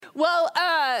Well,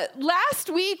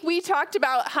 last week we talked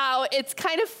about how it's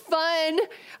kind of fun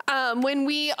when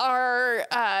we are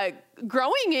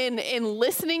growing in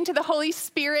listening to the Holy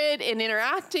Spirit and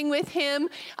interacting with Him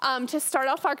to start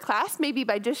off our class maybe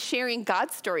by just sharing God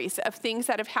stories of things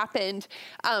that have happened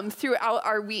throughout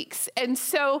our weeks. And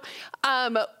so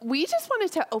we just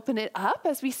wanted to open it up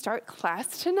as we start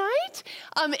class tonight.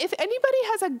 If anybody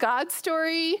has a God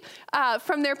story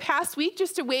from their past week,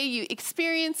 just a way you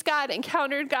experienced God,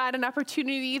 encountered God, an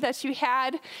opportunity that you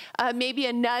had, maybe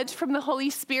a nudge from the Holy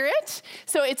Spirit.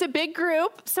 So it's a big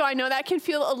group, so I know that can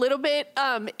feel a little bit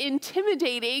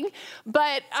intimidating,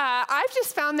 but I've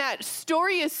just found that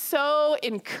story is so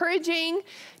encouraging.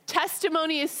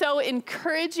 Testimony is so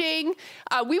encouraging.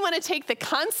 We want to take the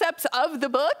concepts of the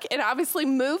book and obviously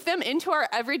move them into our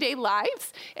everyday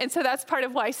lives. And so that's part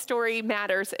of why story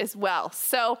matters as well.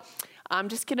 So I'm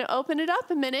just going to open it up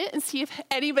a minute and see if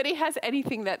anybody has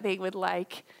anything that they would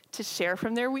like to share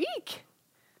from their week.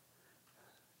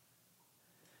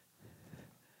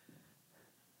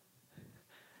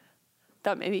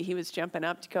 Thought maybe he was jumping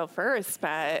up to go first,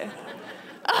 but...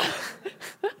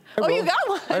 Oh, you got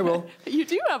one. I will. You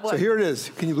do have one. So here it is.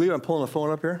 Can you believe I'm pulling the phone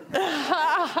up here?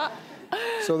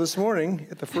 So this morning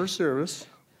at the first service,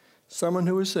 someone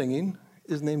who was singing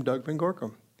is named Doug Van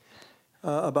Gorkum.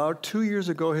 About 2 years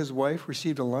ago, his wife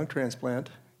received a lung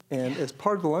transplant, and as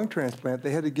part of the lung transplant,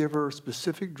 they had to give her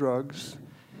specific drugs,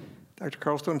 Dr.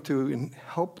 Carlstone, to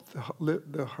help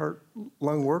the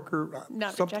heart-lung worker.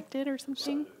 Not reject it or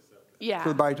something? Yeah. For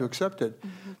the body to accept it.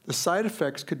 Mm-hmm. The side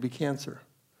effects could be cancer.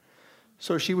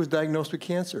 So she was diagnosed with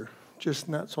cancer just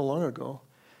not so long ago.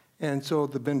 And so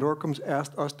the Van Gorkums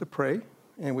asked us to pray,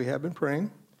 and we have been praying.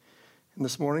 And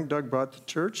this morning, Doug brought to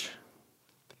church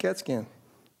the CAT scan.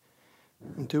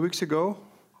 And 2 weeks ago,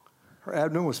 her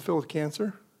abdomen was filled with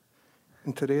cancer,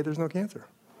 and today there's no cancer.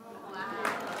 Wow.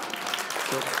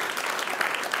 So,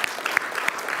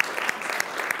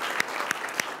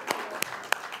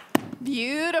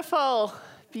 beautiful,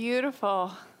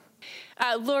 beautiful.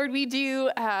 Lord, we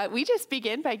just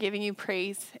begin by giving you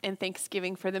praise and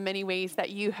thanksgiving for the many ways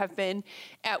that you have been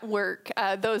at work.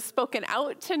 Those spoken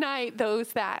out tonight,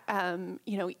 those that,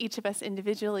 each of us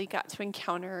individually got to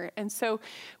encounter. And so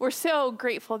we're so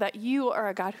grateful that you are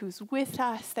a God who's with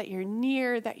us, that you're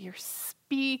near, that you're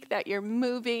speak, that you're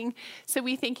moving. So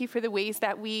we thank you for the ways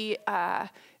that we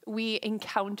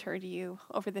encountered you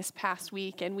over this past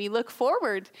week, and we look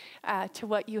forward to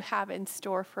what you have in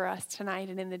store for us tonight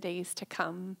and in the days to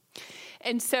come.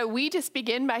 And so we just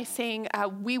begin by saying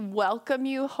we welcome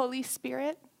you, Holy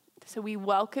Spirit. So we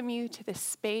welcome you to this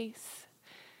space.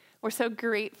 We're so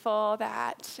grateful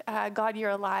that, God, you're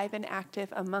alive and active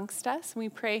amongst us. We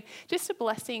pray just a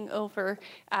blessing over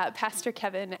Pastor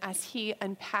Kevin as he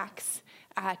unpacks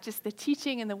just the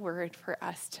teaching and the word for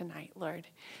us tonight, Lord.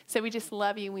 So we just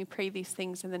love you, and we pray these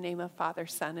things in the name of Father,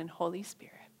 Son, and Holy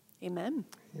Spirit. Amen.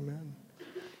 Amen.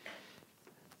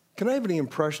 Can I have any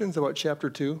impressions about chapter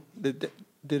 2? Did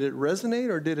it resonate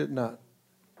or did it not?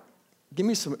 Give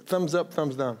me some thumbs up,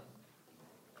 thumbs down.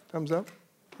 Thumbs up?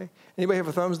 Okay. Anybody have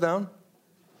a thumbs down?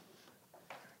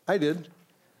 I did.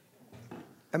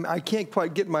 I can't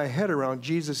quite get my head around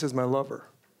Jesus as my lover.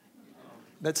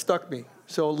 That stuck me.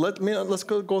 So let's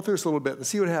go through this a little bit and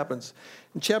see what happens.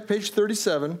 In page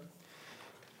 37,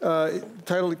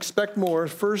 titled Expect More,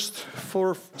 first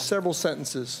for several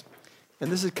sentences.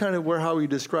 And this is kind of how he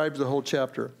describes the whole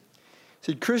chapter.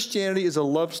 He said, Christianity is a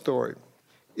love story.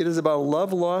 It is about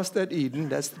love lost at Eden,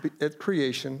 that's at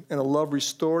creation, and a love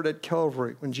restored at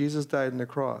Calvary when Jesus died on the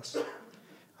cross.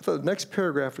 I thought the next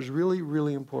paragraph is really,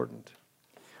 really important.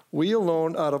 We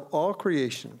alone, out of all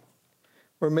creation,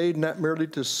 were made not merely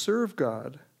to serve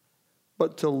God,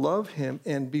 but to love him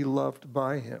and be loved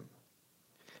by him.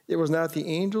 It was not the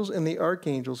angels and the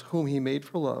archangels whom he made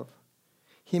for love.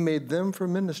 He made them for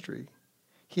ministry.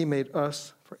 He made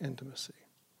us for intimacy.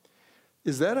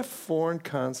 Is that a foreign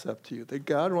concept to you, that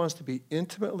God wants to be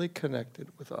intimately connected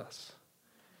with us?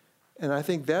 And I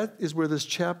think that is where this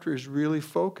chapter is really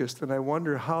focused, and I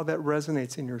wonder how that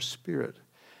resonates in your spirit.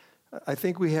 I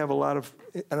think we have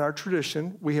in our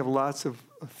tradition, we have lots of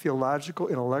theological,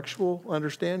 intellectual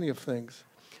understanding of things.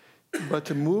 But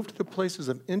to move to the places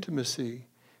of intimacy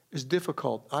is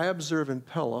difficult. I observe in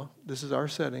Pella, this is our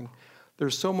setting,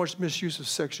 there's so much misuse of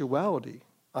sexuality,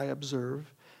 I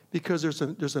observe, because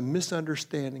there's a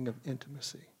misunderstanding of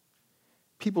intimacy.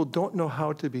 People don't know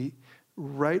how to be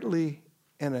rightly,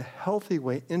 in a healthy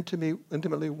way,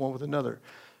 intimately one with another.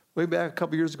 Way back a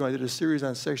couple years ago, I did a series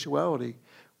on sexuality.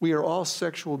 We are all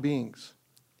sexual beings.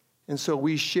 And so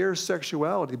we share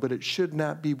sexuality, but it should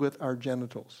not be with our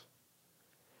genitals.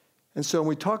 And so when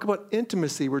we talk about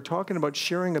intimacy, we're talking about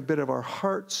sharing a bit of our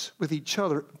hearts with each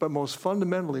other, but most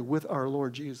fundamentally with our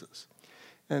Lord Jesus.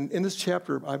 And in this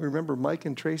chapter, I remember Mike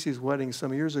and Tracy's wedding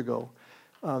some years ago.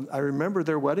 I remember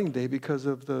their wedding day because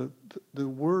of the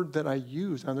word that I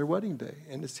used on their wedding day,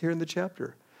 and it's here in the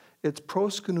chapter. It's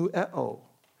proskuneuo,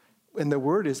 and the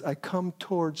word is, I come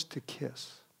towards to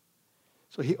kiss.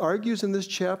 So he argues in this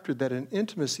chapter that in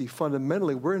intimacy,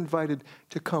 fundamentally, we're invited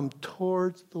to come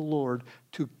towards the Lord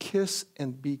to kiss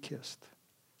and be kissed.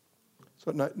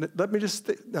 So now, let me just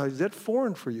think, now, is that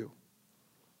foreign for you?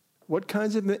 What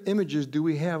kinds of images do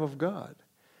we have of God?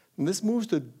 And this moves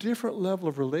to a different level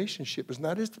of relationship. It's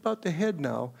not just about the head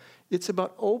now. It's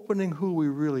about opening who we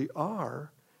really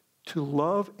are to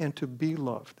love and to be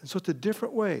loved. And so it's a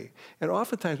different way. And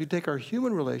oftentimes we take our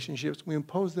human relationships and we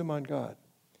impose them on God.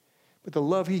 But the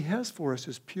love he has for us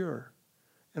is pure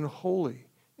and holy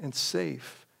and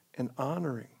safe and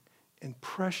honoring and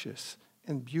precious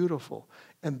and beautiful.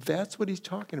 And that's what he's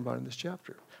talking about in this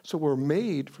chapter. So we're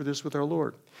made for this with our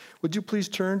Lord. Would you please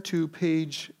turn to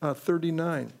page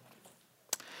 39?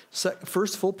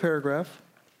 First full paragraph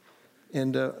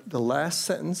and the last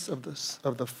sentence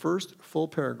of the first full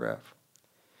paragraph.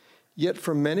 Yet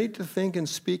for many to think and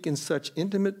speak in such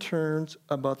intimate terms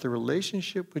about the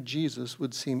relationship with Jesus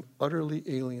would seem utterly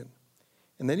alien.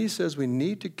 And then he says we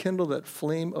need to kindle that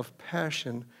flame of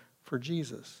passion for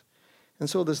Jesus. And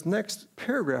so this next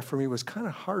paragraph for me was kind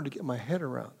of hard to get my head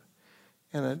around.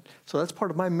 And so that's part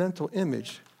of my mental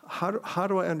image. How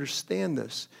do I understand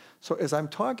this? So as I'm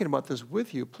talking about this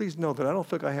with you, please know that I don't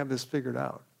think I have this figured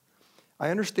out. I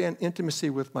understand intimacy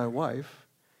with my wife.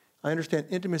 I understand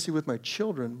intimacy with my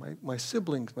children, my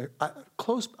siblings, I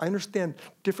understand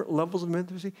different levels of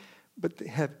intimacy, but to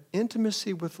have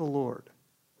intimacy with the Lord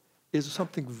is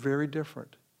something very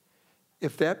different.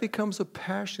 If that becomes a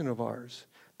passion of ours,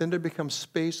 then there becomes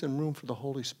space and room for the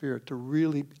Holy Spirit to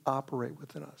really operate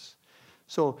within us.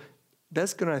 So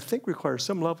that's going to, I think, require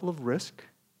some level of risk,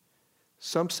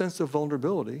 some sense of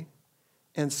vulnerability,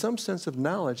 and some sense of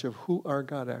knowledge of who our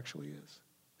God actually is.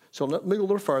 So let me go a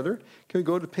little farther. Can we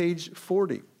go to page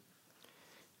 40?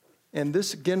 And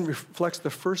this again reflects the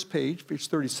first page, page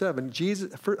 37.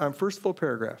 Jesus, first full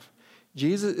paragraph.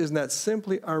 Jesus is not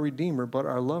simply our Redeemer, but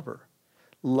our lover.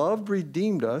 Love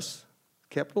redeemed us,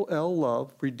 capital L,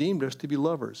 love, redeemed us to be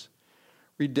lovers.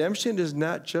 Redemption is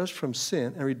not just from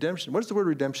sin, and redemption, what does the word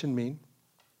redemption mean?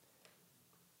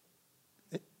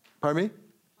 Pardon me?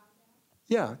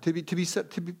 Yeah, to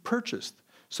be purchased.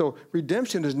 So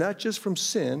redemption is not just from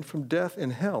sin, from death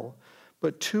and hell,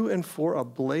 but to and for a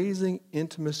blazing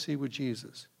intimacy with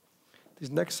Jesus.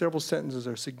 These next several sentences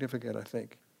are significant, I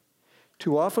think.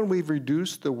 Too often we've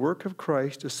reduced the work of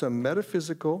Christ to some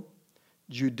metaphysical,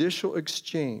 judicial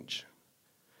exchange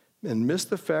and missed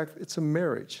the fact that it's a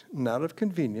marriage, not of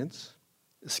convenience,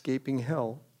 escaping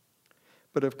hell,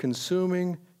 but of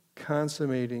consuming,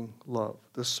 consummating love,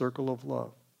 the circle of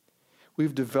love.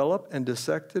 We've developed and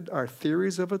dissected our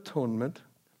theories of atonement.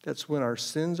 That's when our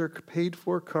sins are paid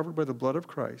for, covered by the blood of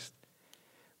Christ.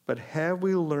 But have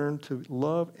we learned to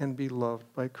love and be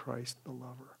loved by Christ the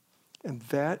lover? And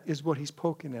that is what he's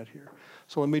poking at here.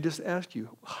 So let me just ask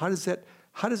you, how does that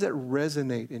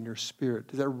resonate in your spirit?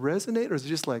 Does that resonate, or is it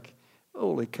just like,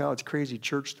 holy cow, it's crazy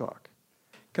church talk?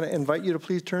 Can I invite you to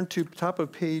please turn to top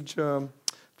of page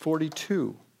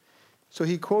 42. So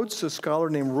he quotes a scholar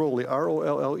named Rolle,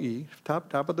 R-O-L-L-E,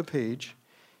 top of the page.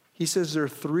 He says there are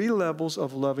 3 levels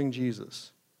of loving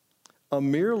Jesus. A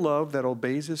mere love that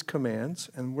obeys his commands,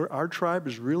 and our tribe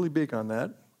is really big on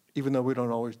that, even though we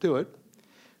don't always do it.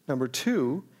 Number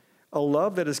 2, a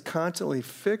love that is constantly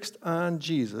fixed on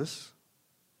Jesus,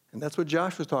 and that's what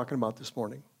Josh was talking about this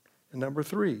morning. And number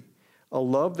 3, a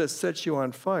love that sets you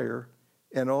on fire,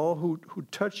 and all who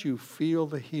touch you feel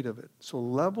the heat of it. So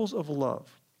levels of love.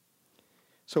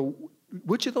 So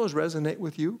which of those resonate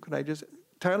with you? Could I just,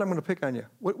 Tyler, I'm going to pick on you.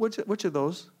 Which of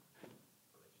those?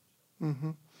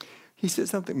 Mm-hmm. He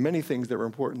said many things that were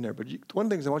important there, but one of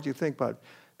the things I want you to think about.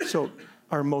 So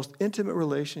our most intimate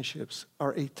relationships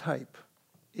are a type,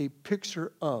 a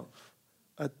picture of,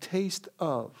 a taste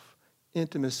of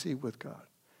intimacy with God.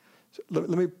 So let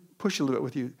me push a little bit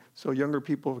with you. So younger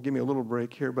people, give me a little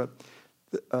break here, but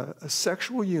a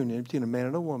sexual union between a man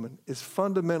and a woman is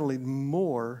fundamentally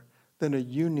more than a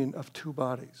union of 2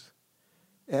 bodies.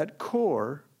 At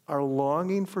core, our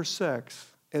longing for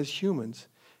sex as humans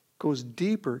goes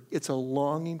deeper. It's a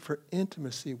longing for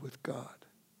intimacy with God.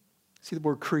 See,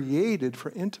 we're created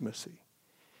for intimacy.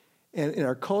 And in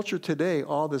our culture today,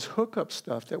 all this hookup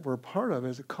stuff that we're a part of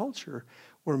as a culture,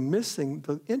 we're missing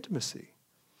the intimacy.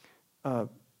 I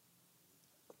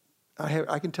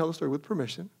can tell the story with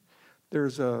permission.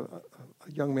 There's a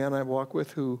young man I walk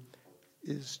with who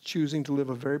is choosing to live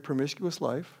a very promiscuous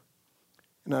life.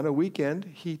 And on a weekend,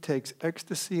 he takes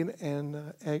ecstasy and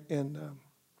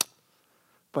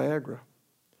Viagra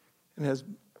and has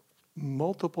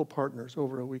multiple partners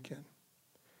over a weekend.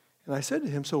 And I said to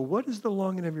him, so what is the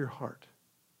longing of your heart?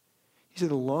 He said,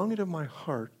 the longing of my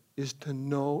heart is to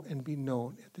know and be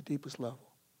known at the deepest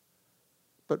level.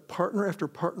 But partner after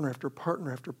partner after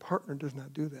partner after partner does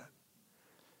not do that.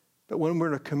 But when we're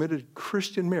in a committed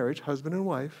Christian marriage, husband and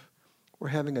wife, we're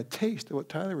having a taste of what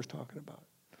Tyler was talking about.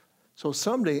 So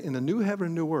someday in the new heaven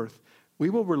and new earth,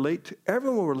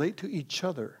 everyone will relate to each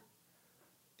other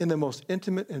in the most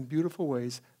intimate and beautiful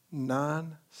ways,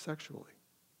 non-sexually.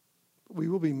 We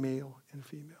will be male and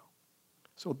female.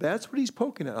 So that's what he's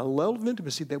poking at, a level of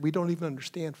intimacy that we don't even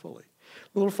understand fully.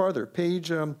 A little farther,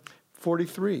 page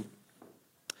 43.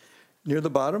 Near the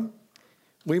bottom,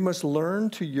 we must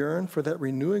learn to yearn for that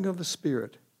renewing of the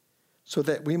Spirit so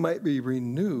that we might be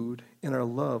renewed in our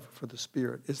love for the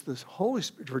Spirit. It's the Holy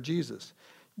Spirit for Jesus.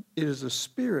 It is the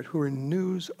Spirit who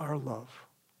renews our love.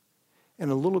 And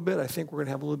a little bit, I think we're going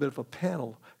to have a little bit of a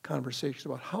panel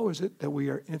conversation about how is it that we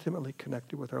are intimately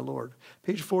connected with our Lord.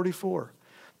 Page 44.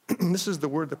 This is the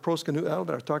word, the proskuneo,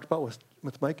 that I talked about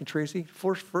with Mike and Tracy.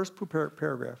 First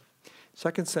paragraph.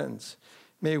 Second sentence.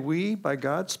 May we, by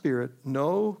God's Spirit,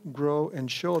 know, grow, and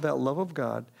show that love of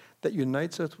God that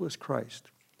unites us with Christ.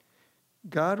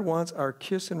 God wants our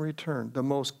kiss in return. The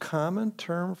most common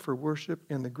term for worship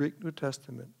in the Greek New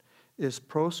Testament is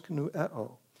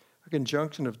proskuneo, a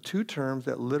conjunction of two terms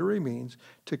that literally means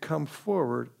to come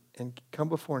forward and come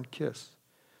before and kiss.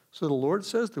 So the Lord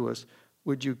says to us,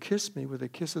 would you kiss me with the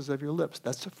kisses of your lips?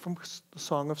 That's from the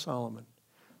Song of Solomon.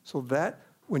 So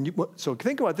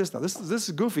think about this now. This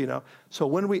is goofy now. So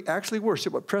when we actually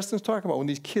worship, what Preston's talking about, when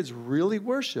these kids really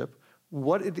worship,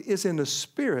 what it is in the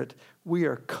Spirit, we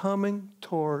are coming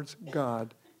towards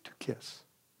God to kiss.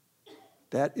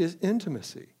 That is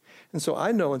intimacy. And so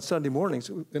I know on Sunday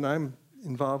mornings, when I'm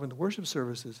involved in the worship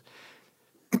services,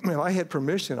 if I had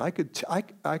permission,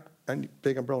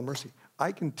 big umbrella mercy,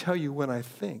 I can tell you when I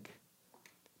think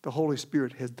the Holy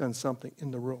Spirit has done something in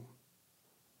the room.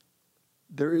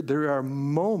 There are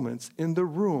moments in the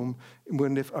room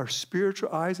when if our spiritual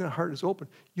eyes and heart is open,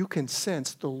 you can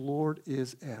sense the Lord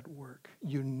is at work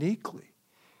uniquely.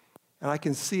 And I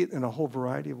can see it in a whole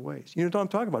variety of ways. You know what I'm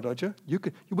talking about, don't you?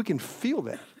 We can feel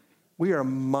that. We are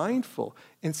mindful.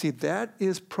 And see, that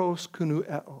is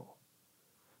proskuneo.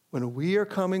 When we are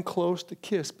coming close to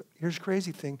kiss, but here's the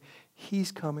crazy thing,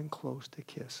 he's coming close to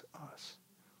kiss us.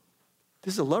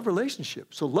 This is a love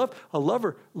relationship. So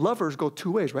lovers go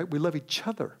two ways, right? We love each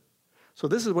other. So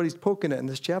this is what he's poking at in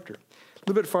this chapter. A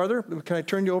little bit farther, can I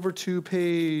turn you over to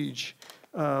page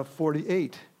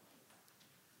 48?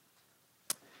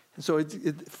 And so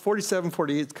 47,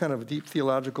 48, it's kind of a deep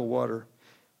theological water.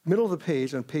 Middle of the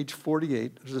page, on page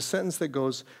 48, there's a sentence that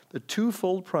goes, the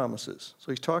twofold promises.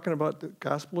 So he's talking about the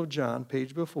Gospel of John,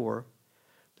 page before,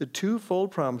 the twofold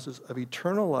promises of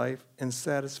eternal life and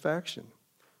satisfaction.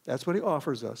 That's what he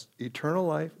offers us, eternal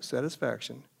life,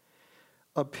 satisfaction,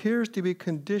 appears to be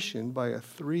conditioned by a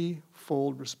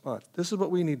threefold response. This is what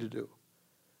we need to do.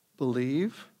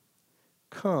 Believe,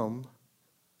 come,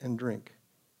 and drink.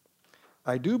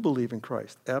 I do believe in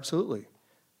Christ, absolutely.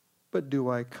 But do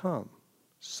I come?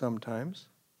 Sometimes.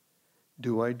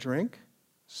 Do I drink?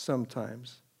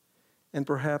 Sometimes. And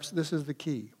perhaps this is the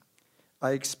key.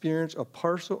 I experience a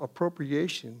partial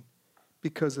appropriation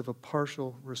because of a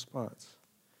partial response.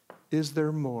 Is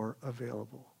there more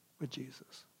available with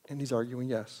Jesus? And he's arguing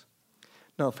yes.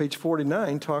 Now, page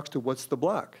 49 talks to what's the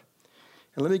block.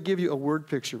 And let me give you a word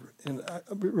picture, and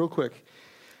real quick.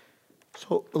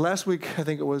 So last week, I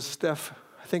think it was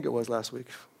last week,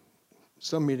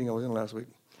 some meeting I was in last week.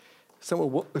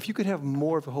 Someone, if you could have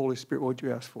more of the Holy Spirit, what would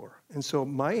you ask for? And so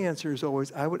my answer is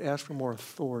always, I would ask for more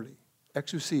authority,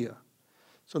 exousia.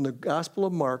 So in the Gospel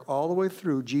of Mark, all the way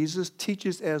through, Jesus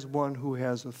teaches as one who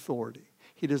has authority.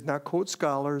 He does not quote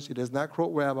scholars. He does not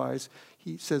quote rabbis.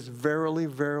 He says, verily,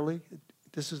 verily.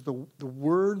 This is the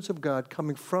words of God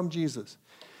coming from Jesus.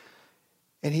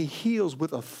 And he heals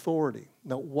with authority.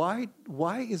 Now, why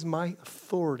is my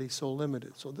authority so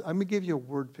limited? So I'm going to give you a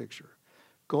word picture.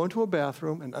 Go into a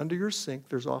bathroom, and under your sink,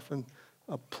 there's often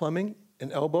a plumbing,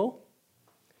 an elbow.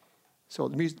 So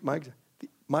it means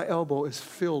my elbow is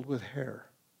filled with hair.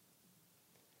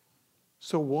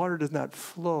 So water does not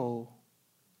flow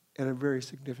at a very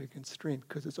significant stream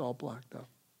because it's all blocked up.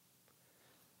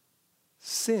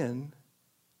 Sin,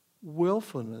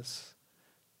 willfulness,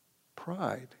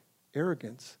 pride,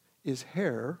 arrogance is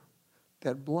hair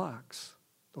that blocks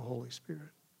the Holy Spirit.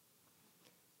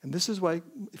 And this is why,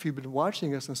 if you've been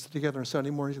watching us and sit together on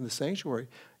Sunday mornings in the sanctuary,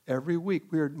 every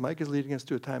week Mike is leading us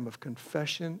to a time of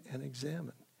confession and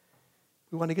examine.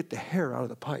 We want to get the hair out of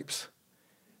the pipes.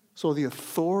 So the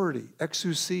authority,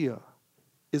 exousia,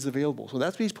 is available. So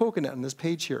that's what he's poking at on this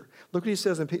page here. Look what he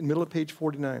says in the middle of page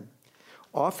 49.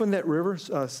 Often that river,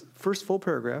 first full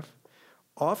paragraph,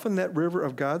 often that river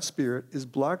of God's Spirit is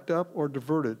blocked up or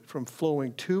diverted from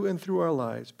flowing to and through our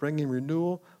lives, bringing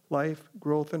renewal, life,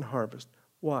 growth, and harvest.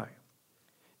 Why?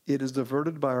 It is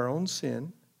diverted by our own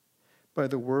sin, by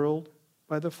the world,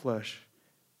 by the flesh,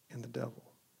 and the devil.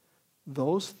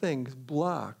 Those things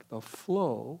block the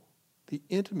flow, the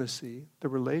intimacy, the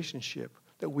relationship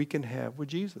that we can have with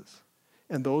Jesus.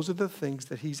 And those are the things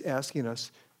that he's asking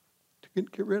us to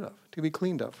get rid of, to be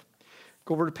cleaned of.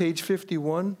 Go over to page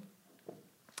 51.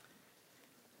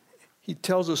 He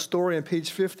tells a story on page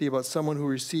 50 about someone who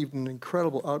received an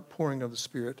incredible outpouring of the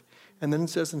Spirit. And then it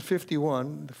says in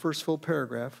 51, the first full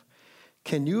paragraph,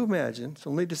 can you imagine, so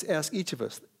let me just ask each of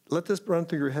us, let this run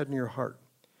through your head and your heart.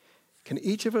 Can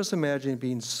each of us imagine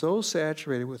being so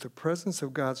saturated with the presence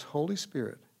of God's Holy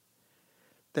Spirit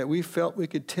that we felt we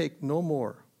could take no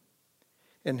more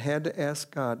and had to ask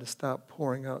God to stop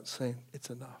pouring out, saying, it's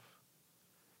enough?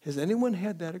 Has anyone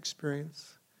had that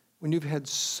experience? When you've had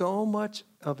so much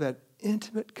of that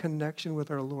intimate connection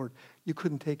with our Lord, you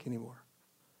couldn't take anymore.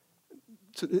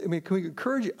 So, I mean, can we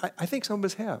encourage you? I think some of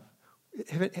us have.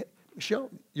 Michelle,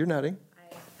 you're nodding.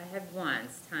 I had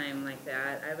once time like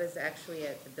that. I was actually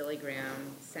at the Billy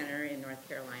Graham Center in North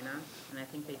Carolina, and I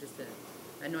think they just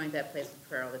anoint that place with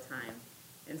prayer all the time.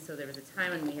 And so there was a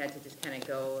time when we had to just kind of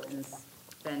go and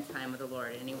spend time with the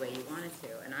Lord any way you wanted to.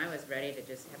 And I was ready to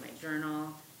just have my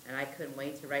journal, and I couldn't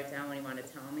wait to write down what he wanted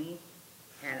to tell me.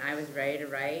 And I was ready to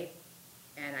write,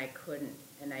 and I couldn't.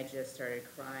 And I just started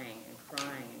crying and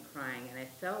crying and crying. And I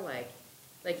felt like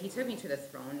he took me to the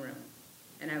throne room.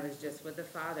 And I was just with the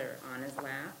Father on his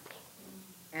lap.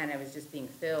 And I was just being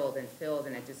filled, and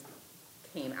it just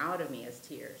came out of me as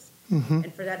tears. Mm-hmm.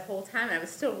 And for that whole time, I was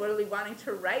still really wanting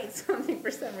to write something for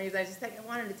some reason. I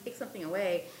wanted to take something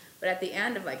away. But at the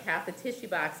end of like half the tissue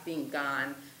box being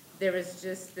gone, there was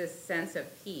just this sense of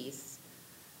peace.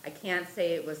 I can't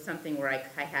say it was something where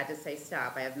I had to say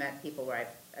stop. I have met people where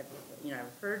I've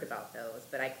heard about those,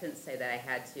 but I couldn't say that I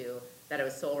had to, that I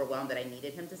was so overwhelmed that I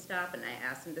needed him to stop, and I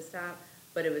asked him to stop.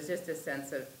 But it was just a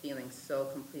sense of feeling so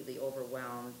completely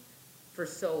overwhelmed for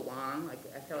so long. Like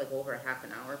I felt like over a half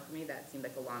an hour for me. That seemed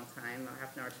like a long time, a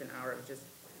half an hour to an hour of just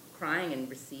crying and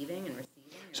receiving and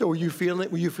receiving. So were you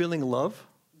feeling love?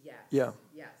 Yes. Yeah.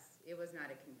 Yes. It was not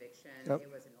a conviction. Yep.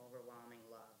 It was an overwhelming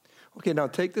love. Okay, now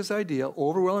take this idea,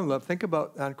 overwhelming love. Think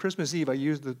about, on Christmas Eve, I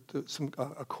used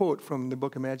a quote from the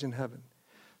book Imagine Heaven.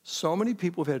 So many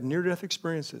people who've had near-death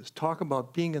experiences talk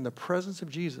about being in the presence of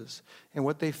Jesus, and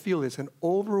what they feel is an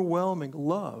overwhelming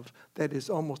love that is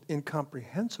almost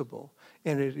incomprehensible,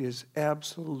 and it is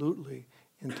absolutely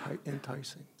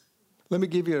enticing. Let me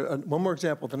give you one more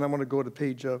example, then I want to go to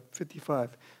page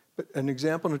 55. But an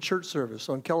example in a church service.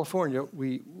 So in California,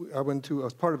 I went to,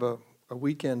 as part of a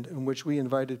weekend in which we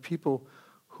invited people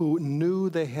who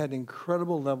knew they had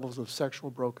incredible levels of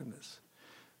sexual brokenness.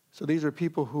 So these are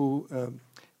people who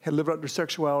had lived out their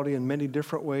sexuality in many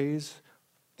different ways,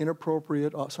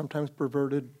 inappropriate, sometimes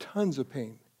perverted, tons of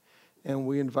pain. And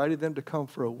we invited them to come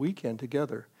for a weekend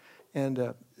together. And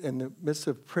in the midst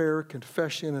of prayer,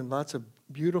 confession, and lots of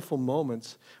beautiful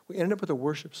moments, we ended up with a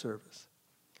worship service.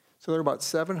 So there are about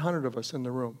 700 of us in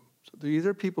the room. So these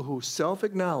are people who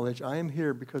self-acknowledge, I am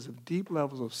here because of deep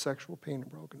levels of sexual pain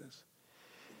and brokenness.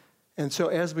 And so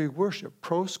as we worship,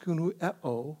 proskunu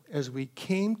eo, as we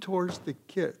came towards to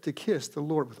kiss the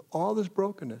Lord with all this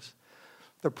brokenness,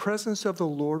 the presence of the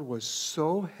Lord was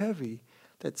so heavy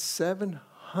that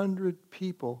 700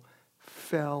 people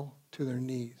fell to their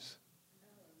knees.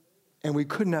 And we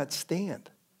could not stand.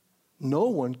 No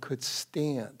one could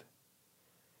stand.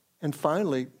 And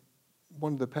finally,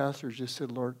 one of the pastors just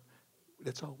said, Lord,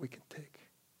 that's all we can take.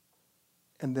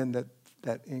 And then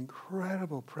that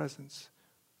incredible presence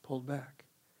pulled back.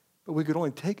 But we could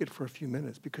only take it for a few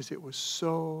minutes because it was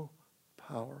so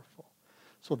powerful.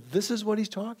 So this is what he's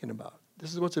talking about.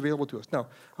 This is what's available to us. Now,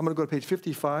 I'm going to go to page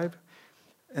 55,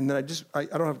 and then I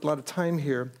don't have a lot of time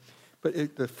here,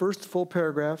 but the first full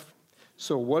paragraph,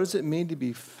 so what does it mean to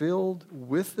be filled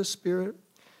with the Spirit?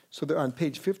 So there, on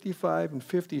page 55 and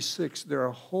 56, there are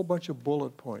a whole bunch of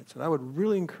bullet points, and I would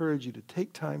really encourage you to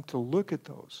take time to look at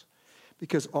those,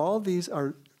 because all these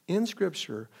are in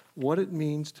Scripture what it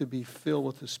means to be filled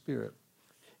with the Spirit.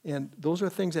 And those are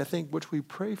things, I think, which we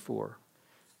pray for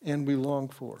and we long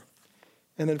for.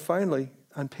 And then finally,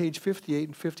 on page 58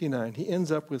 and 59, he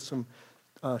ends up with some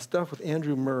stuff with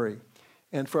Andrew Murray.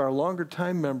 And for our longer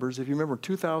time members, if you remember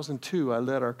 2002, I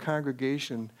led our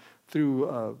congregation through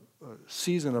a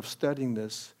season of studying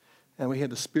this, and we had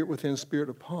the Spirit Within, Spirit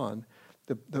Upon.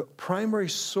 The primary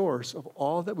source of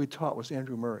all that we taught was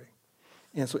Andrew Murray.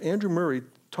 And so Andrew Murray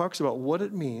talks about what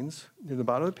it means, near the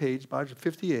bottom of the page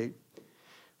 58,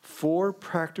 4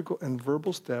 practical and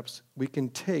verbal steps we can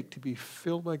take to be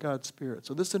filled by God's Spirit.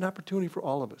 So this is an opportunity for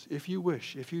all of us, if you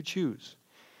wish, if you choose.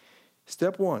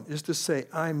 Step 1 is to say,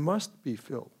 I must be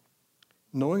filled,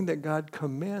 knowing that God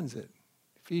commands it.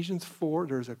 Ephesians 4,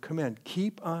 there's a command.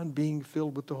 Keep on being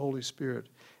filled with the Holy Spirit,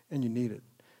 and you need it.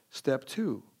 Step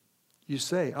 2, you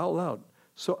say out loud,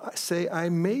 so I say I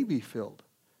may be filled,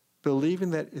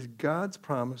 believing that is God's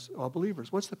promise to all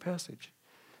believers. What's the passage?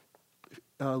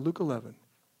 Luke 11.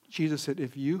 Jesus said,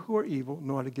 if you who are evil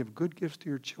know how to give good gifts to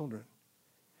your children,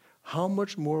 how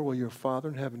much more will your Father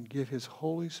in heaven give his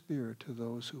Holy Spirit to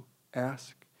those who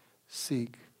ask,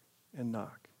 seek, and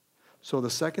knock? So the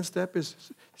second step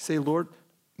is say, Lord,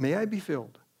 may I be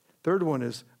filled. Third one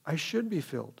is, I should be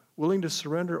filled, willing to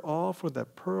surrender all for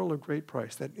that pearl of great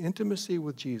price, that intimacy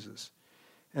with Jesus.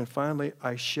 And finally,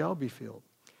 I shall be filled,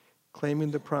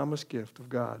 claiming the promised gift of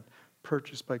God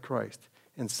purchased by Christ.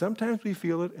 And sometimes we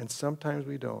feel it and sometimes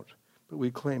we don't, but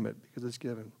we claim it because it's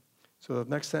given. So the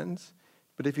next sentence,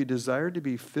 but if you desire to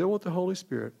be filled with the Holy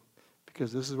Spirit,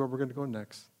 because this is where we're going to go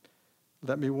next,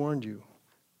 let me warn you,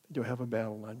 you'll have a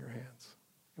battle on your hands.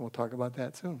 And we'll talk about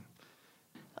that soon.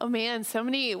 Oh man,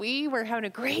 we were having a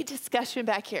great discussion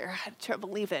back here. I had trouble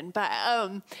leaving, but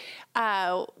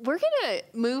we're gonna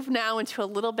move now into a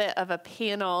little bit of a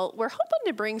panel. We're hoping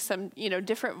to bring some,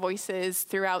 different voices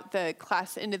throughout the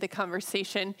class into the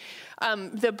conversation.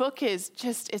 The book is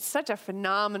it's such a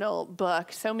phenomenal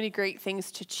book. So many great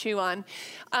things to chew on.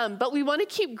 But we want to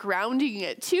keep grounding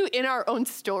it too in our own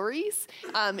stories,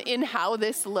 in how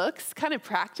this looks kind of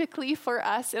practically for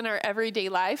us in our everyday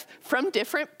life from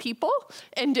different people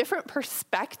and different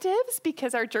perspectives,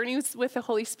 because our journeys with the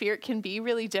Holy Spirit can be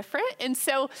really different. And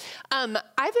so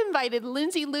I've invited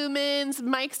Lindsay Lumens.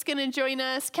 Mike's going to join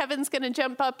us. Kevin's going to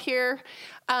jump up here.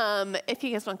 If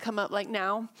you guys want to come up like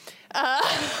now.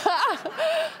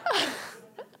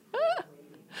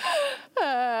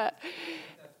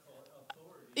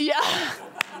 Yeah,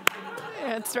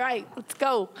 that's right. Let's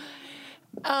go.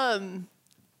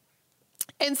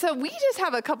 And so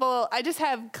I just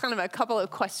have kind of a couple of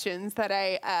questions that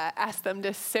I asked them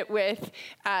to sit with,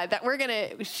 that we're going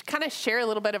to kind of share a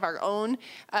little bit of our own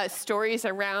stories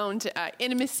around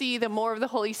intimacy, the more of the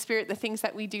Holy Spirit, the things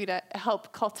that we do to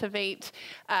help cultivate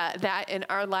that in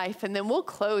our life. And then we'll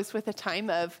close with a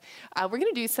time of, we're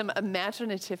going to do some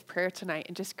imaginative prayer tonight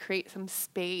and just create some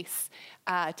space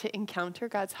to encounter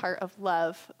God's heart of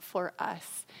love for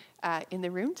us in the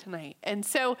room tonight. And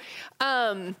so,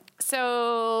 do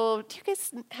you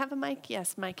guys have a mic?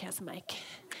 Yes, Mike has a mic.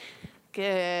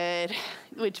 Good.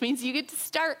 Which means you get to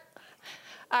start.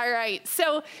 All right.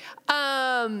 So,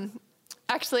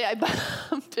 actually, I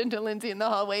bumped into Lindsay in the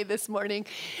hallway this morning,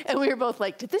 and we were both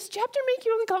like, did this chapter make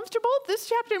you uncomfortable? This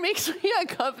chapter makes me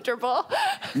uncomfortable.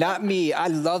 Not me. I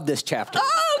love this chapter.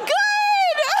 Oh, good.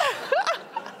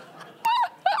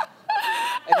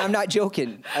 And I'm not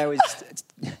joking. I was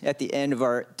at the end of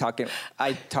our talking.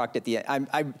 I talked at the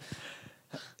end.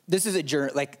 This is a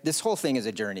journey. Like, this whole thing is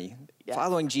a journey. Yeah.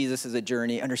 Following Jesus is a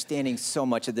journey. Understanding so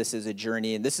much of this is a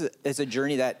journey. And this is a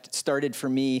journey that started for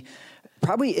me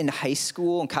probably in high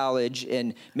school and college.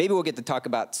 And maybe we'll get to talk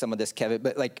about some of this, Kevin.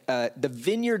 But the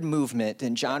Vineyard movement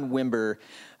and John Wimber,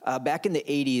 back in the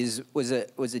 80s was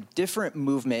a different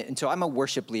movement. And so I'm a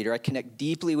worship leader. I connect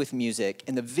deeply with music.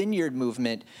 And the Vineyard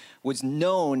movement was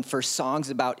known for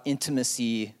songs about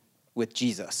intimacy with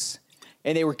Jesus.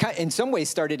 And they were in some ways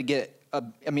started to get,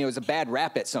 it was a bad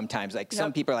rap at sometimes. Like,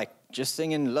 some people are like, just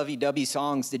singing lovey-dovey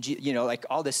songs, like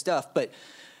all this stuff. But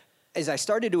as I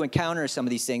started to encounter some of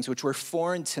these things, which were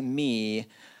foreign to me,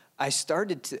 I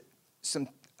started to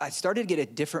get a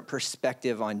different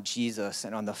perspective on Jesus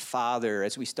and on the Father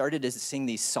as we started to sing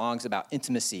these songs about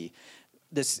intimacy.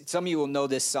 Some of you will know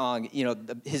this song,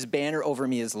 His banner over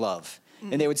me is love.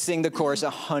 And they would sing the chorus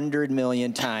 100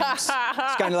 million times.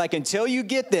 It's kind of like, until you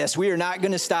get this, we are not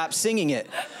going to stop singing it.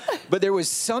 But there was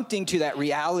something to that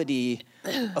reality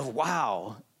of,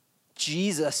 wow,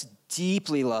 Jesus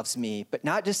deeply loves me. But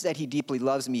not just that he deeply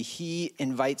loves me, he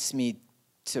invites me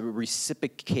to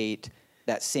reciprocate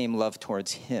that same love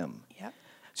towards him. Yep.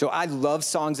 So I love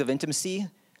songs of intimacy.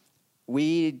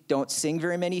 We don't sing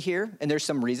very many here, and there's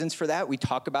some reasons for that. We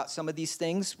talk about some of these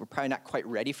things. We're probably not quite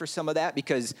ready for some of that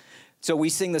so we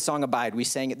sing the song Abide. We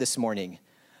sang it this morning.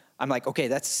 I'm like, okay,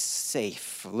 that's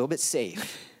safe, a little bit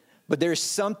safe. But there's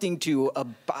something to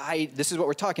abide. This is what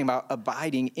we're talking about.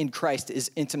 Abiding in Christ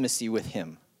is intimacy with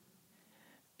him.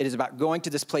 It is about going to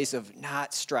this place of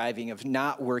not striving, of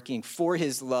not working for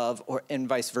his love, and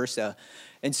vice versa.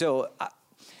 And so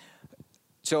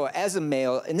as a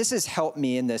male, and this has helped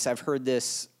me in this, I've heard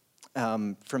this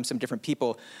from some different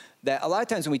people, that a lot of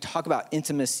times when we talk about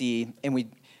intimacy,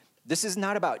 this is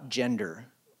not about gender.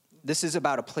 This is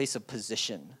about a place of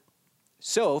position.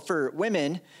 So for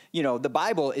women, the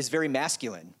Bible is very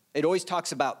masculine. It always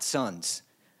talks about sons.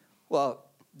 Well,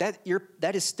 that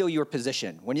is still your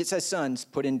position. When it says sons,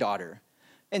 put in daughter.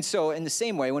 And so in the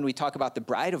same way, when we talk about the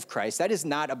bride of Christ, that is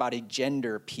not about a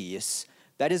gender piece.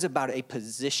 That is about a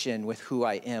position with who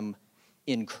I am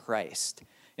in Christ.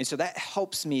 And so that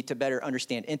helps me to better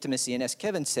understand intimacy. And as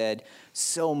Kevin said,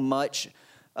 so much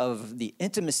of the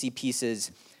intimacy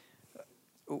pieces,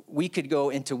 we could go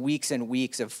into weeks and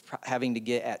weeks of having to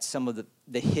get at some of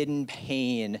the hidden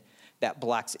pain that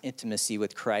blocks intimacy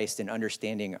with Christ and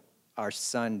understanding our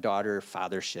son-daughter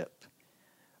fathership.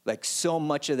 Like so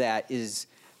much of that is,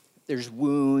 there's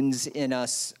wounds in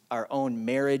us, our own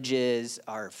marriages,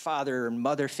 our father and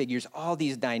mother figures, all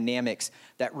these dynamics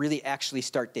that really actually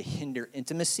start to hinder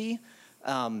intimacy.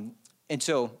 And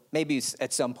so maybe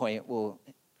at some point we'll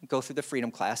go through the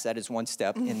freedom class. That is one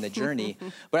step in the journey.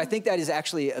 But I think that is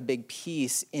actually a big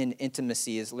piece in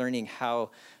intimacy, is learning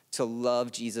how to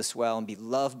love Jesus well and be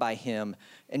loved by him.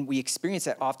 And we experience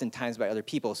that oftentimes by other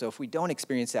people. So if we don't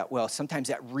experience that well, sometimes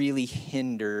that really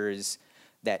hinders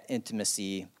that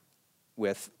intimacy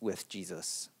with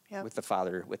Jesus, yep, with the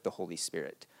Father, with the Holy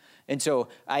Spirit. And so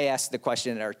I asked the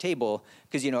question at our table,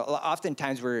 because,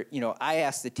 oftentimes I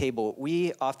ask the table,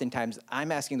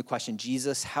 I'm asking the question,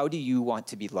 Jesus, how do you want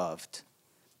to be loved?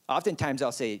 Oftentimes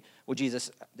I'll say, well,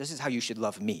 Jesus, this is how you should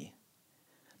love me.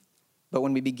 But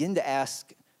when we begin to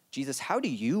ask, Jesus, how do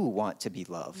you want to be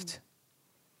loved?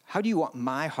 How do you want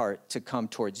my heart to come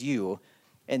towards you?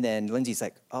 And then Lindsay's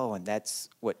like, oh, and that's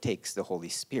what takes the Holy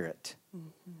Spirit.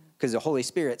 Because the Holy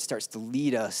Spirit starts to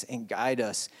lead us and guide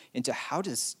us into, how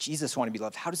does Jesus want to be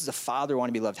loved? How does the Father want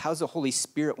to be loved? How does the Holy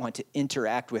Spirit want to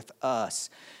interact with us?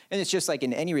 And it's just like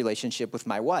in any relationship with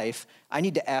my wife, I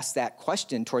need to ask that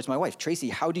question towards my wife. Tracy,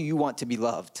 how do you want to be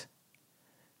loved?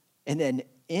 And then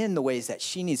in the ways that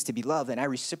she needs to be loved, and I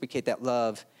reciprocate that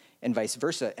love and vice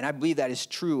versa. And I believe that is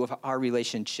true of our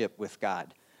relationship with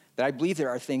God. That I believe there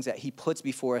are things that he puts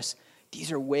before us.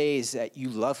 These are ways that you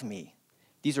love me.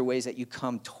 These are ways that you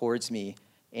come towards me,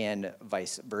 and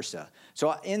vice versa.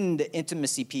 So in the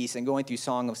intimacy piece and going through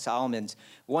Song of Solomon's,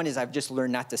 one is I've just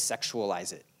learned not to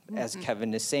sexualize it, as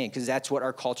Kevin is saying, because that's what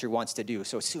our culture wants to do.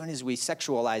 So as soon as we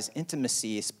sexualize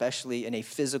intimacy, especially in a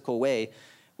physical way,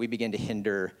 we begin to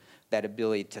hinder that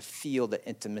ability to feel the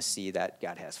intimacy that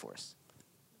God has for us.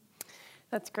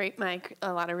 That's great, Mike.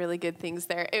 A lot of really good things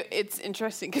there. It's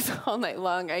interesting because all night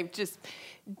long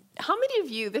how many of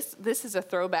you, this is a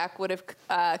throwback, would have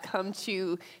come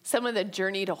to some of the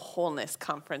Journey to Wholeness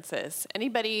conferences?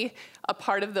 Anybody a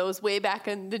part of those way back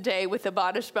in the day with the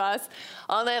Bodish Boss?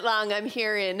 All night long I'm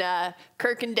hearing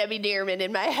Kirk and Debbie Dearman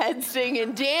in my head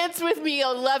singing, "Dance with me,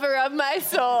 O lover of my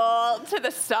soul," to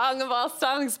the song of all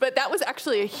songs. But that was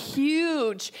actually a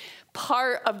huge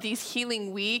part of these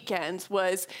healing weekends,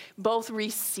 was both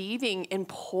receiving and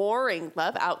pouring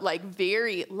love out, like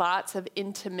lots of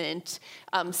intimate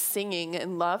singing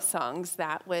and love songs.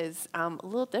 That was a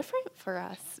little different for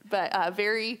us, but a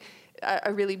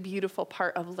really beautiful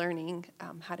part of learning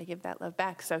how to give that love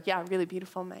back. So yeah, really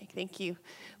beautiful, Mike. Thank you.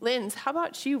 Linz, how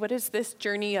about you? What is this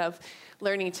journey of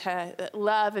learning to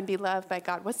love and be loved by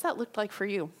God? What's that look like for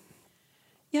you?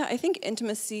 Yeah, I think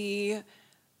intimacy,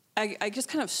 I just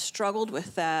kind of struggled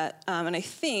with that. And I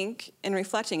think in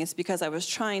reflecting, it's because I was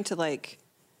trying to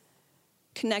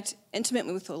connect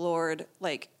intimately with the Lord,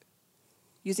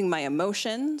 using my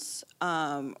emotions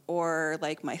or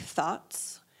my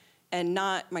thoughts and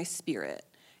not my spirit.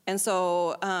 And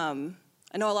so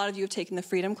I know a lot of you have taken the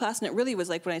freedom class, and it really was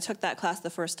when I took that class the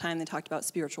first time, they talked about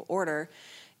spiritual order.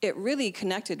 It really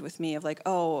connected with me of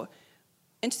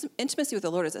intimacy with the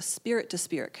Lord is a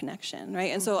spirit-to-spirit connection,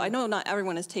 right? And so I know not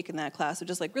everyone has taken that class. So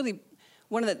just really,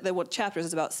 one of the chapters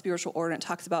is about spiritual order, and it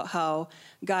talks about how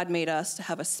God made us to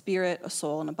have a spirit, a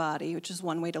soul, and a body, which is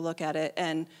one way to look at it.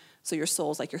 And so your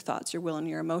soul's like your thoughts, your will, and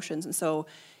your emotions. And so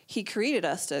he created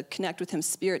us to connect with him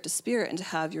spirit to spirit and to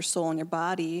have your soul and your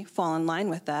body fall in line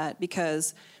with that,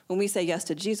 because when we say yes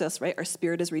to Jesus, right, our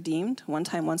spirit is redeemed, one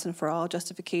time, once and for all,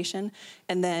 justification.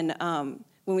 And then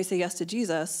when we say yes to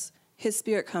Jesus, his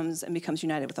spirit comes and becomes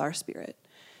united with our spirit.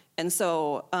 And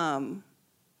so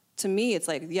to me, it's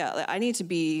I need to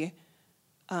be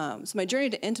so my journey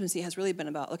to intimacy has really been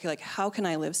about, okay, like, how can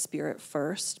I live spirit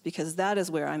first? Because that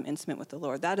is where I'm intimate with the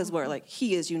Lord. That is where, like,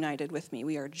 he is united with me.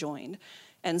 We are joined.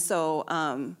 And so,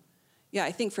 yeah,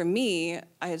 I think for me,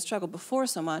 I had struggled before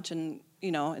so much, and,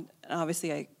 you know, and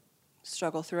obviously I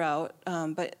struggle throughout,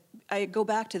 but I go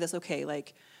back to this, okay,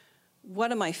 like,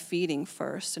 what am I feeding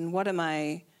first, and what am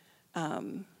I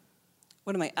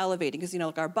elevating? Because, you know,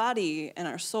 like, our body and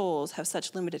our souls have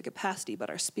such limited capacity, but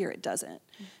our spirit doesn't,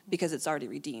 because it's already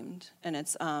redeemed, and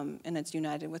it's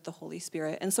united with the Holy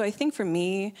Spirit. And so I think for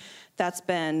me, that's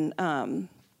been a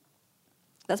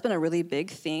really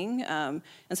big thing. And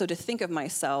so to think of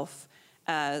myself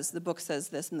as, the book says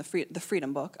this in the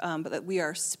Freedom Book, but that we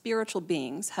are spiritual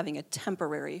beings having a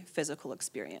temporary physical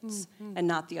experience, and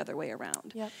not the other way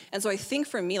around. Yep. And so I think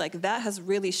for me, like, that has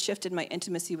really shifted my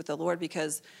intimacy with the Lord,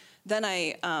 because then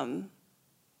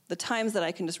the times that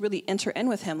I can just really enter in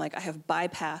with him, like, I have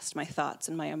bypassed my thoughts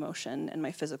and my emotion and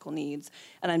my physical needs,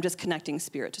 and I'm just connecting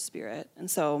spirit to spirit. And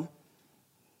so,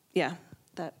 yeah,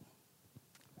 that.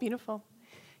 Beautiful.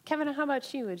 Kevin, how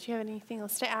about you? Would you have anything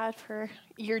else to add for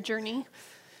your journey?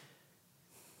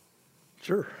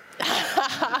 Sure.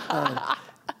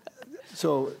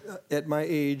 So at my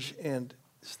age and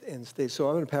stage, so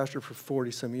I've been a pastor for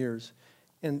 40-some years,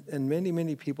 and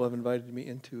many people have invited me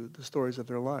into the stories of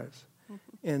their lives.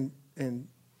 And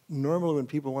normally when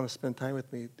people want to spend time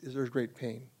with me, there's great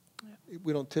pain. Yeah.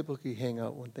 We don't typically hang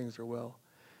out when things are well.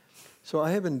 So I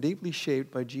have been deeply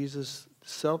shaped by Jesus'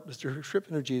 the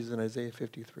description of Jesus in Isaiah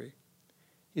 53.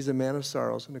 He's a man of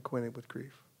sorrows and acquainted with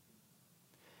grief.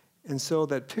 And so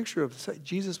that picture of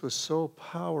Jesus was so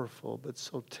powerful but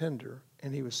so tender,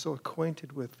 and he was so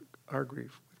acquainted with our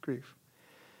grief,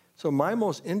 So my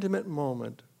most intimate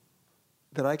moment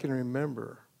that I can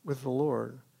remember with the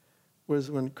Lord was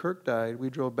when Kirk died.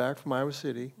 We drove back from Iowa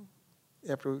City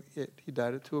after he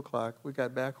died at 2 o'clock. We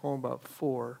got back home about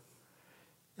 4,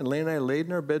 and Lane and I laid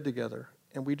in our bed together,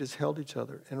 and we just held each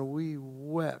other, and we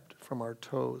wept from our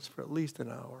toes for at least an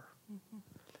hour.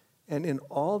 And in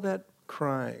all that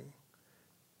crying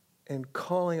and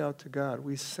calling out to God,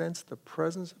 we sensed the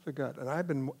presence of the God.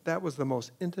 And that was the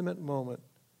most intimate moment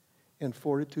in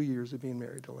 42 years of being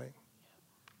married to Lane.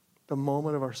 The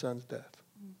moment of our son's death.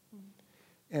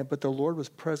 But the Lord was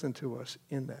present to us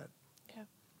in that. Yeah.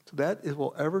 So that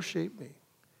will ever shape me.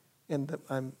 And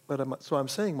so I'm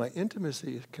saying my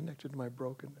intimacy is connected to my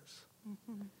brokenness.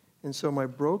 And so my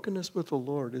brokenness with the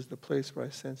Lord is the place where I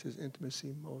sense his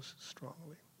intimacy most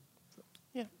strongly. So.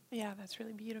 Yeah, that's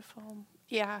really beautiful.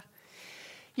 Yeah,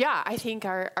 I think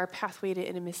our pathway to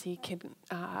intimacy can,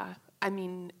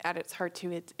 at its heart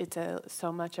too, it's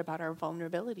so much about our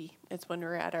vulnerability. It's when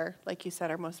we're at our, like you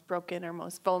said, our most broken, our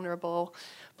most vulnerable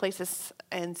places.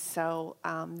 And so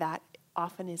that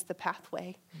often is the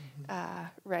pathway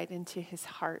right into his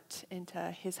heart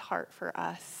for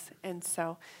us. And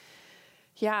so,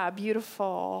 yeah,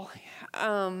 beautiful.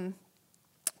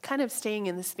 Kind of staying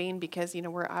in this vein, because, you know,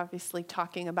 we're obviously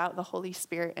talking about the Holy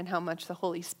Spirit and how much the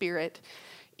Holy Spirit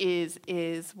is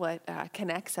what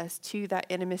connects us to that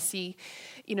intimacy.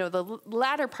 You know, the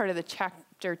latter part of the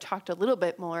chapter talked a little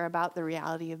bit more about the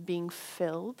reality of being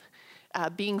filled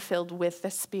with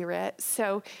the Spirit.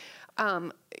 So,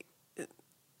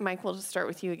 Mike, we'll just start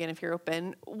with you again if you're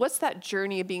open. What's that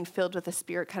journey of being filled with the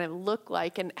Spirit kind of look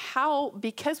like? And how,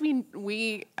 because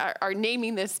we are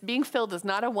naming this, being filled is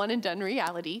not a one and done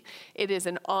reality. It is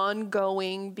an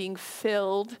ongoing being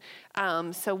filled.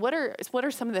 So what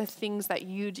are some of the things that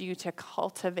you do to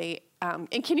cultivate?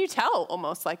 And can you tell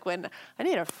almost like when I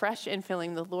need a fresh infilling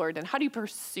of the Lord, and how do you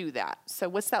pursue that? So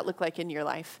what's that look like in your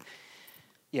life?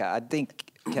 Yeah, I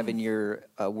think, Kevin, your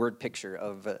word picture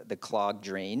of the clogged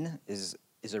drain is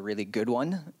a really good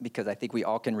one, because I think we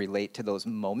all can relate to those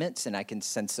moments, and I can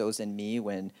sense those in me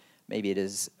when maybe it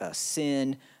is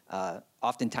sin.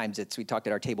 Oftentimes we talked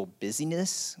at our table,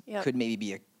 busyness could maybe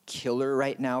be a killer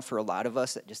right now for a lot of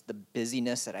us, that just the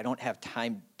busyness that I don't have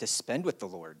time to spend with the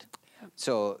Lord. Yep.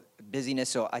 So busyness.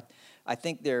 So I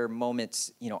think there are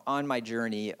moments, you know, on my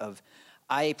journey of,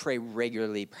 I pray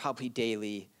regularly, probably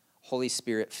daily, Holy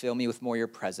Spirit, fill me with more of your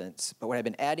presence. But what I've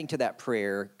been adding to that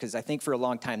prayer, because I think for a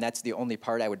long time that's the only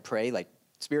part I would pray, like,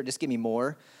 Spirit, just give me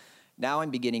more. Now I'm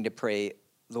beginning to pray,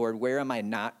 Lord, where am I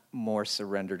not more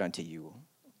surrendered unto you?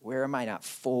 Where am I not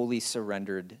fully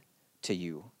surrendered to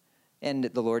you? And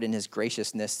the Lord, in his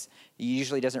graciousness, he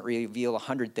usually doesn't reveal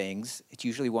 100 things. It's